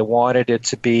themselves, and they wanted it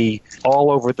to be all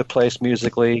over the place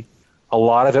musically. A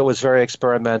lot of it was very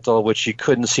experimental, which you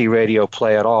couldn't see radio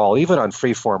play at all, even on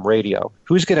freeform radio.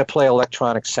 Who's going to play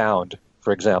electronic sound,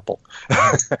 for example?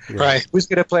 Right. Who's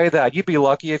going to play that? You'd be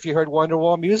lucky if you heard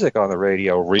Wonderwall music on the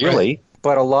radio, really. Right.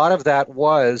 But a lot of that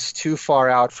was too far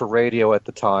out for radio at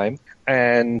the time.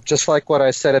 And just like what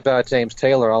I said about James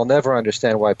Taylor, I'll never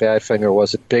understand why Badfinger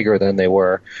wasn't bigger than they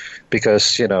were,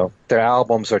 because, their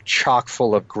albums are chock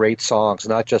full of great songs,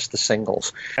 not just the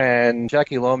singles. And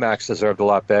Jackie Lomax deserved a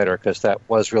lot better, because that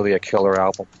was really a killer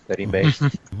album that he made.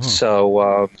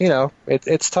 So,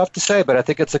 it's tough to say, but I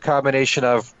think it's a combination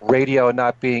of radio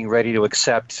not being ready to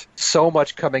accept so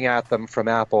much coming at them from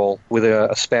Apple with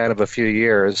a span of a few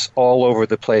years, all over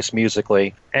the place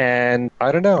musically. And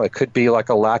I don't know, it could be like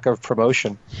a lack of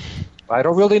promotion. I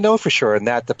don't really know for sure in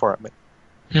that department.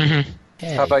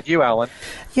 Hey. How about you, Alan?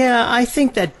 Yeah, I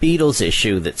think that Beatles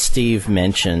issue that Steve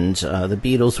mentioned, the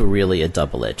Beatles were really a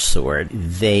double-edged sword.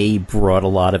 They brought a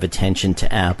lot of attention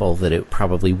to Apple that it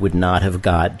probably would not have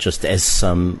got just as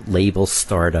some label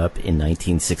startup in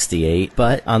 1968.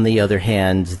 But on the other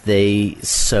hand, they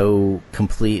so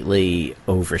completely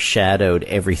overshadowed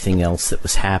everything else that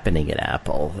was happening at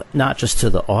Apple, not just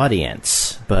to the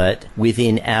audience, but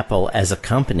within Apple as a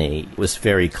company. It was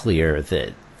very clear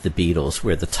that the Beatles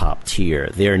were the top tier.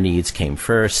 Their needs came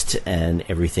first and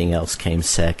everything else came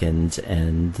second,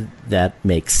 and that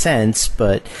makes sense,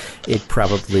 but it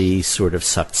probably sort of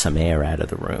sucked some air out of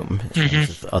the room in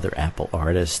terms of other Apple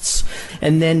artists.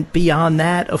 And then beyond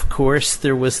that, of course,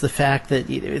 there was the fact that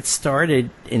it started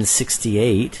in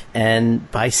 68, and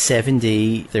by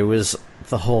 70 there was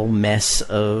the whole mess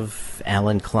of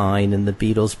Alan Klein and the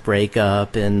Beatles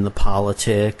breakup and the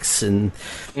politics and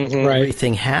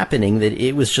everything happening, that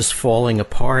it was just falling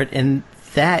apart, and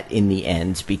that in the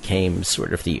end became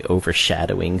sort of the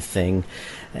overshadowing thing,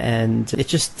 and it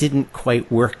just didn't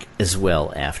quite work as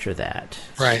well after that.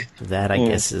 Right. That, I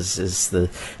guess, is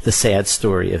the sad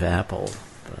story of Apple.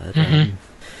 But,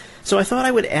 so I thought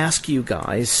I would ask you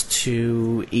guys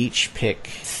to each pick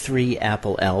 3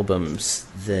 Apple albums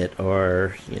that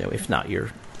are, if not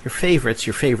your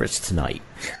favorites tonight.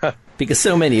 Because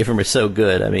so many of them are so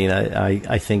good. I mean,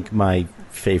 I think my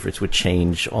favorites would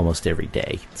change almost every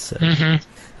day. So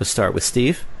let's start with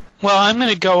Steve. Well, I'm going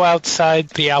to go outside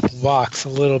the Apple box a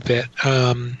little bit.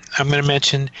 I'm going to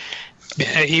mention,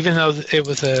 even though it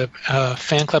was a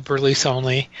fan club release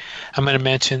only, I'm going to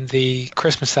mention the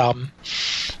Christmas album,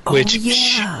 which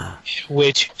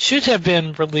should have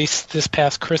been released this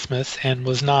past Christmas and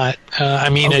was not.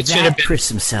 It should have been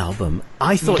Christmas album.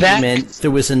 I thought you meant there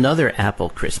was another Apple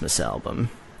Christmas album.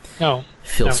 No,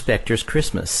 Phil Spector's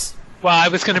Christmas. Well, I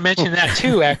was going to mention that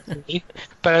too, actually.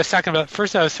 But I was talking about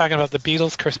the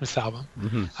Beatles Christmas album,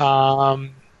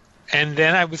 and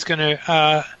then I was going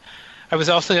to. I was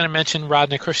also going to mention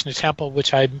Radha Krishna Temple,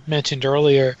 which I mentioned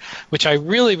earlier, which I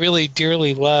really, really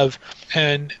dearly love.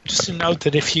 And just to note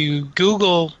that if you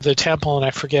Google the temple, and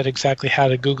I forget exactly how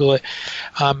to Google it,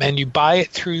 and you buy it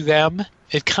through them,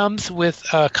 it comes with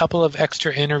a couple of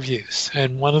extra interviews,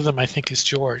 and one of them I think is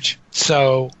George.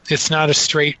 So it's not a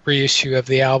straight reissue of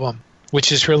the album,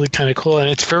 which is really kind of cool, and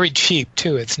it's very cheap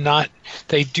too. It's not;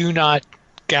 they do not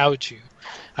gouge you.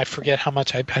 I forget how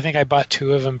much. I think I bought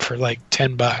 2 of them for like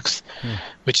 $10,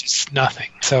 which is nothing.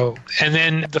 So, and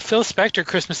then the Phil Spector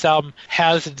Christmas album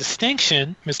has a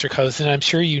distinction, Mr. Cozen, I'm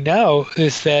sure you know,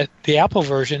 is that the Apple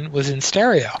version was in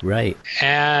stereo. Right.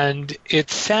 And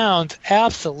it sounds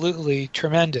absolutely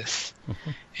tremendous.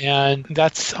 And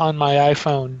that's on my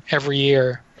iPhone every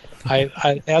year.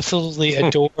 I absolutely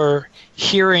adore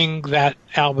hearing that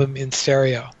album in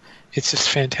stereo. It's just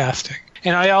fantastic.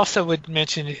 And I also would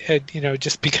mention,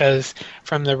 just because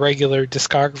from the regular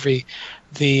discography,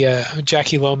 the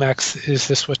Jackie Lomax, Is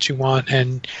This What You Want,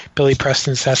 and Billy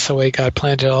Preston's That's the Way God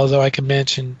Planned It, although I could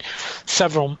mention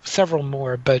several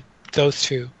more, but those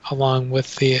 2 along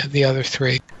with the other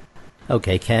 3.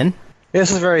 Okay, Ken? This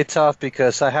is very tough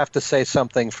because I have to say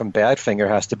something from Badfinger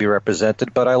has to be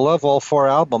represented, but I love all 4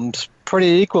 albums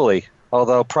pretty equally,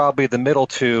 although probably the middle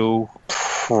 2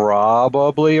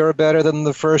 probably are better than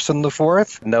the first and the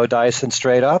fourth. No Dice and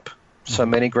Straight Up. So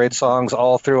many great songs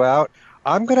all throughout.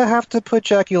 I'm going to have to put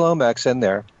Jackie Lomax in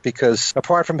there because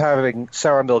apart from having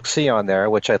Sour Milk Sea on there,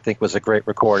 which I think was a great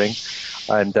recording,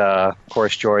 and of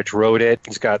course George wrote it.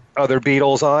 He's got other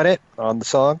Beatles on the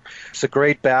song. It's a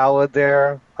great ballad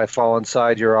there. I Fall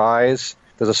Inside Your Eyes.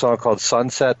 There's a song called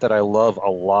Sunset that I love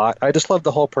a lot. I just love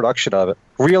the whole production of it.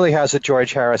 Really has a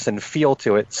George Harrison feel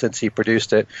to it since he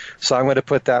produced it. So I'm going to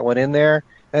put that one in there.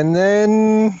 And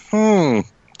then,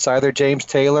 it's either James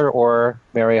Taylor or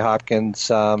Mary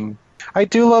Hopkins. I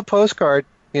do love Postcard.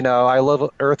 I love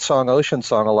Earth Song, Ocean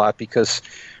Song a lot because,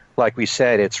 like we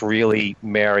said, it's really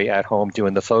Mary at home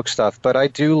doing the folk stuff. But I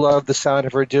do love the sound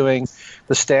of her doing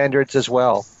the standards as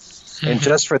well. And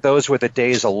Just for Those Were the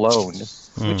Days alone,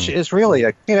 which is really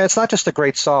it's not just a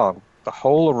great song. the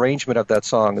whole arrangement of that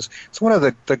song it's one of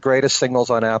the greatest singles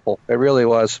on Apple. It really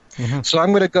was. Mm-hmm. So I'm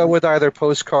going to go with either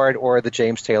Postcard or the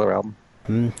James Taylor album.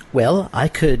 Well, I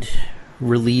could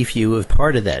relieve you of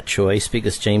part of that choice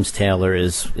because James Taylor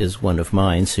is one of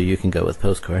mine, so you can go with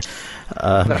Postcard.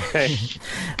 Okay.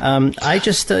 I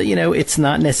just, it's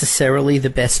not necessarily the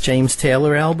best James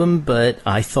Taylor album, but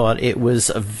I thought it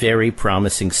was a very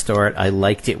promising start. I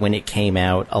liked it when it came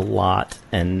out a lot,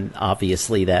 and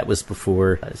obviously that was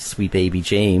before Sweet Baby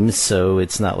James, so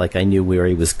it's not like I knew where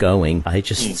he was going. I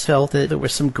just felt that there were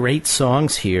some great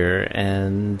songs here,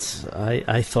 and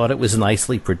I thought it was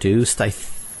nicely produced. I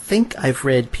think I've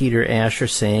read Peter Asher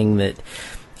saying that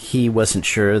he wasn't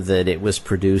sure that it was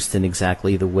produced in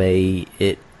exactly the way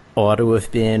it ought to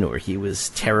have been, or he was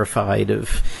terrified of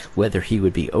whether he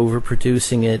would be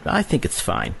overproducing it. I think it's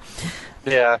fine.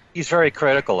 Yeah, he's very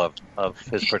critical of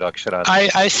his production on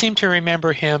it. I seem to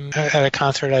remember him at a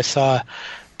concert I saw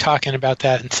talking about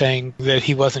that and saying that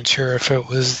he wasn't sure if it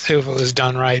was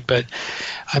done right, but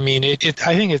I mean I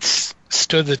think it's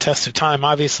stood the test of time.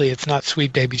 Obviously it's not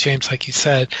Sweet Baby James like you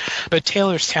said, but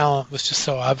Taylor's talent was just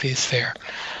so obvious there.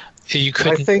 You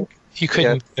couldn't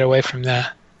get away from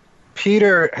that.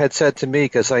 Peter had said to me,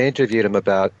 because I interviewed him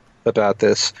about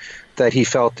this, that he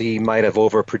felt he might have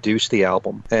overproduced the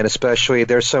album, and especially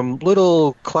there's some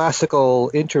little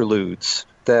classical interludes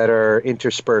that are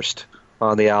interspersed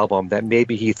on the album that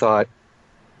maybe he thought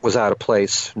was out of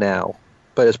place now,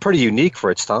 but it's pretty unique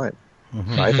for its time,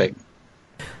 I think.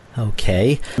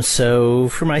 Okay, so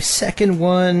for my second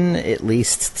one, at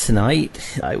least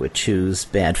tonight, I would choose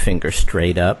Badfinger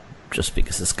Straight Up, just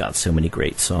because it's got so many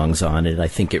great songs on it. I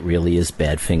think it really is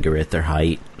Badfinger at their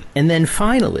height. And then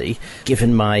finally,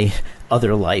 given my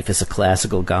other life as a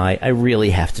classical guy, I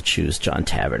really have to choose John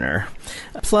Tavener.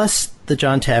 Plus, the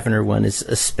John Tavener one is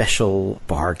a special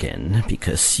bargain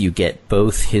because you get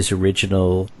both his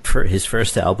original, for his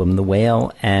first album, The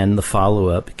Whale, and the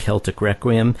follow-up, Celtic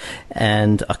Requiem,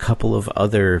 and a couple of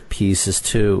other pieces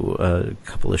too, a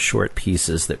couple of short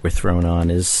pieces that were thrown on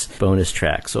as bonus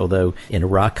tracks, although in a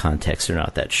rock context they're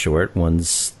not that short.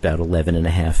 One's about 11 and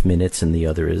a half minutes and the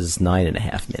other is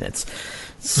 9.5 minutes.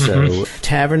 So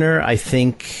Tavener, I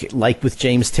think, like with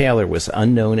James Taylor, was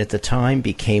unknown at the time,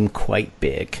 became quite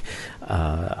big.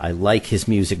 I like his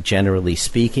music generally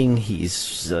speaking.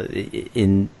 He's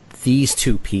in these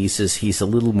two pieces, he's a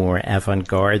little more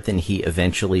avant-garde than he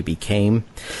eventually became.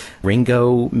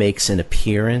 Ringo makes an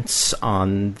appearance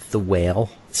on The Whale.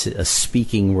 It's a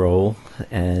speaking role,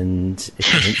 and it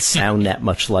doesn't sound that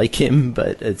much like him,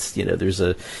 but it's, there's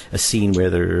a scene where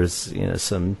there's,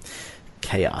 some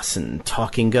chaos and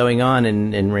talking going on,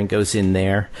 and Ringo's in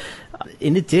there.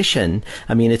 In addition,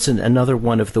 it's another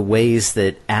one of the ways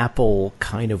that Apple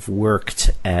kind of worked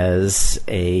as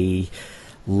a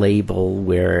label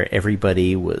where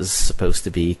everybody was supposed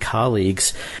to be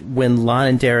colleagues. When Lon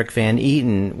and Derek Van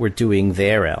Eaton were doing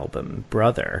their album,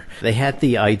 Brother, they had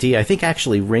the idea, I think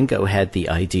actually Ringo had the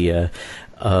idea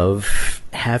of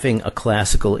having a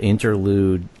classical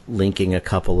interlude linking a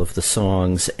couple of the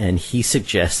songs, and he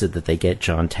suggested that they get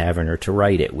John Tavener to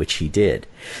write it, which he did.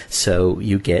 So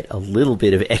you get a little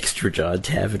bit of extra John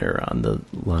Tavener on the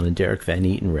Lon and Derek Van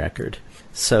Eaton record.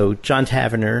 So John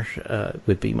Tavener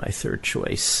would be my third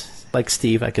choice. Like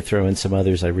Steve, I could throw in some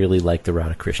others. I really like the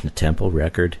Radhakrishna Temple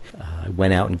record. I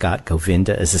went out and got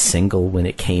Govinda as a single when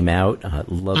it came out.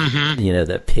 Loved,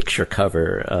 the picture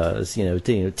cover,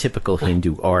 typical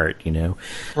Hindu art,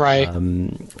 Right.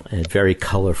 And very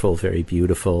colorful, very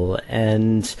beautiful.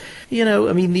 And,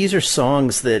 these are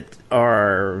songs that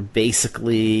are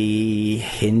basically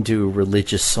Hindu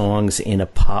religious songs in a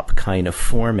pop kind of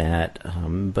format.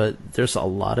 But there's a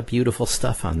lot of beautiful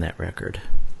stuff on that record.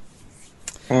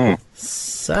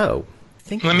 So,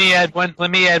 let me add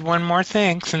one more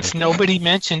thing, since nobody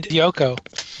mentioned Yoko.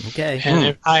 Okay.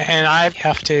 And I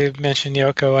have to mention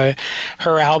Yoko.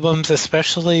 Her albums,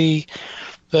 especially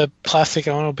the Plastic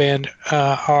Ono Band,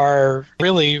 are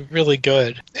really, really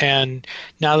good. And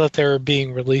now that they're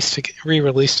being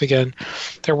re-released again,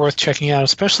 they're worth checking out.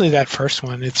 Especially that first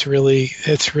one. It's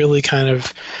really kind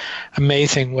of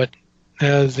amazing what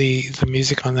the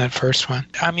music on that first one.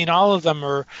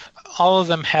 All of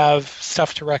them have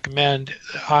stuff to recommend.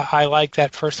 I like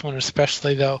that first one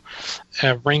especially, though.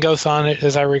 Ringo's on it,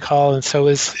 as I recall, and so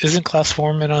isn't Klaus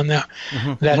Voormann on that?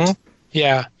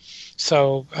 Yeah.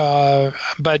 So,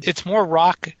 but it's more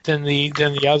rock than the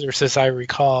others, as I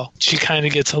recall. She kind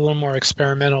of gets a little more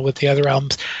experimental with the other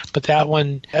albums, but that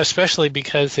one, especially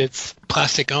because it's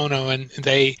Plastic Ono, and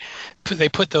they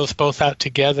put those both out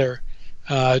together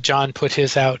John put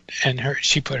his out, and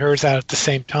she put hers out at the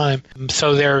same time.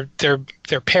 So they're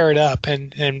paired up,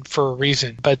 and for a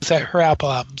reason. But her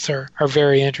Apple albums are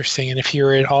very interesting, and if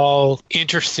you're at all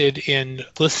interested in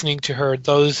listening to her,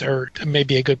 those are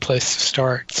maybe a good place to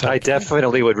start. So I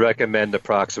definitely would recommend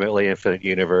Approximately Infinite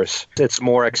Universe. It's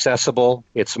more accessible.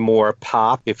 It's more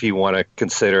pop, if you want to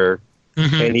consider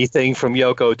anything from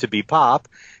Yoko to be pop.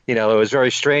 It was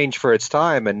very strange for its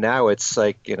time, and now it's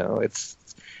like,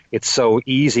 it's so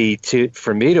easy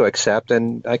for me to accept,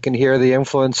 and I can hear the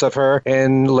influence of her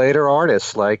in later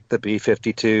artists like the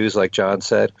B-52s, like John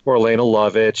said, or Lena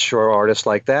Lovitch, or artists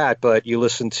like that. But you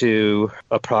listen to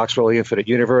Approximately Infinite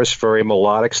Universe, very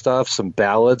melodic stuff, some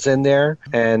ballads in there,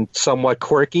 and somewhat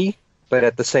quirky, but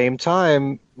at the same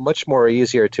time, much more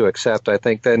easier to accept, I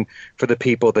think, than for the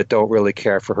people that don't really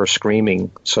care for her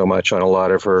screaming so much on a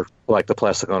lot of her, like the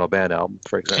Plastic Ono Band album,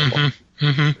 for example.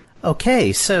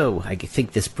 Okay, so I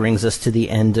think this brings us to the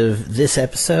end of this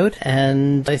episode,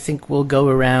 and I think we'll go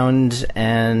around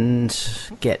and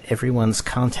get everyone's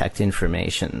contact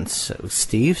information. So,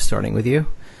 Steve, starting with you.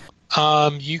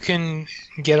 You can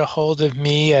get a hold of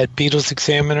me at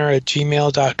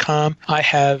BeatlesExaminer@gmail.com. I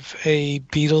have a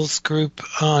Beatles group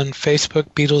on Facebook,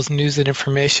 Beatles News and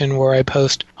Information, where I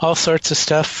post all sorts of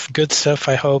stuff, good stuff,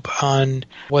 I hope, on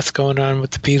what's going on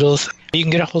with the Beatles. You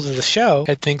can get a hold of the show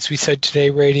at Things We Said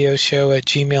Today Radio Show at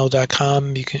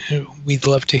gmail.com. We'd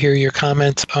love to hear your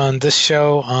comments on this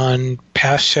show, on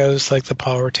past shows like the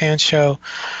Paul Rutan Show,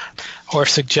 or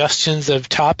suggestions of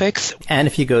topics. And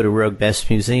if you go to Rogue Best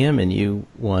Museum and you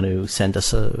want to send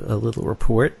us a little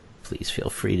report, please feel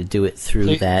free to do it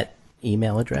through that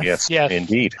email address. Yes,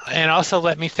 indeed. And also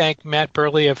let me thank Matt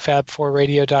Burley of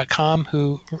Fab4Radio.com,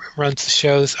 who runs the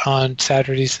shows on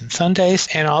Saturdays and Sundays,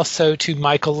 and also to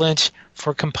Michael Lynch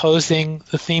for composing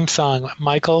the theme song.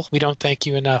 Michael, we don't thank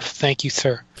you enough. Thank you,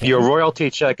 sir. Your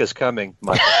royalty check is coming,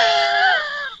 Michael.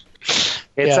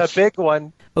 It's a big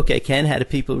one. Okay, Ken, how do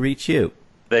people reach you?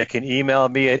 They can email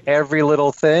me at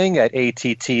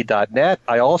everylittlething@att.net.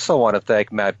 I also want to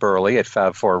thank Matt Burley at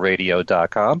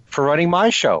fab4radio.com for running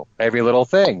my show, Every Little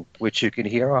Thing, which you can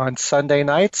hear on Sunday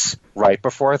nights right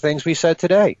before Things We Said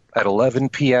Today at 11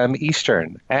 p.m.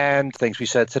 Eastern, and Things We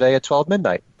Said Today at 12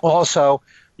 midnight. Also,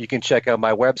 you can check out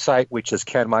my website, which is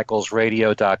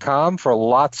kenmichaelsradio.com, for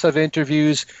lots of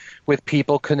interviews with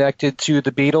people connected to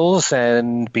the Beatles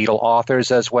and Beatle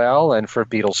authors as well, and for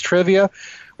Beatles trivia,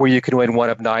 where you can win one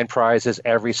of 9 prizes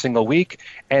every single week.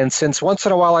 And since once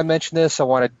in a while I mention this, I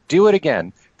want to do it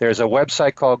again. There's a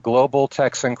website called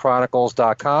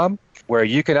globaltexanchronicles.com where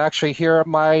you can actually hear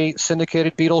my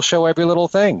syndicated Beatles show, Every Little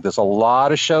Thing. There's a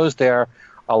lot of shows there,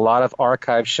 a lot of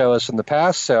archived shows from the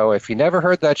past. So if you never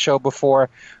heard that show before,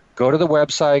 go to the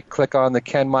website, click on the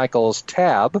Ken Michaels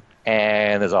tab,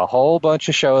 and there's a whole bunch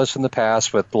of shows from the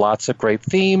past with lots of great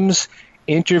themes,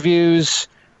 interviews,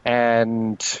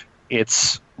 and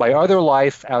it's my other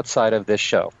life outside of this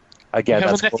show. Again,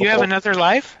 you have another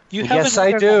life? Yes,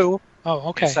 I do. Life? Oh,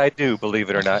 okay. Yes, I do, believe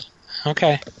it or not.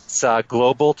 Okay. It's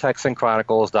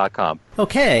globaltexanchronicles.com.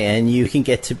 Okay, and you can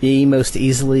get to me most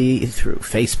easily through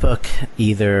Facebook,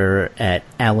 either at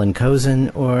Alan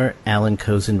Kozin or Alan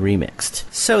Kozin Remixed.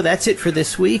 So that's it for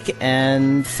this week,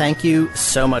 and thank you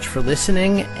so much for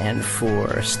listening. And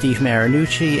for Steve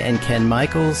Marinucci and Ken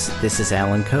Michaels, this is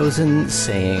Alan Kozin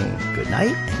saying good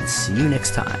night and see you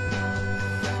next time.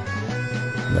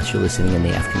 Unless you're listening in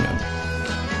the afternoon.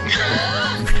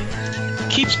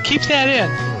 Keep that in.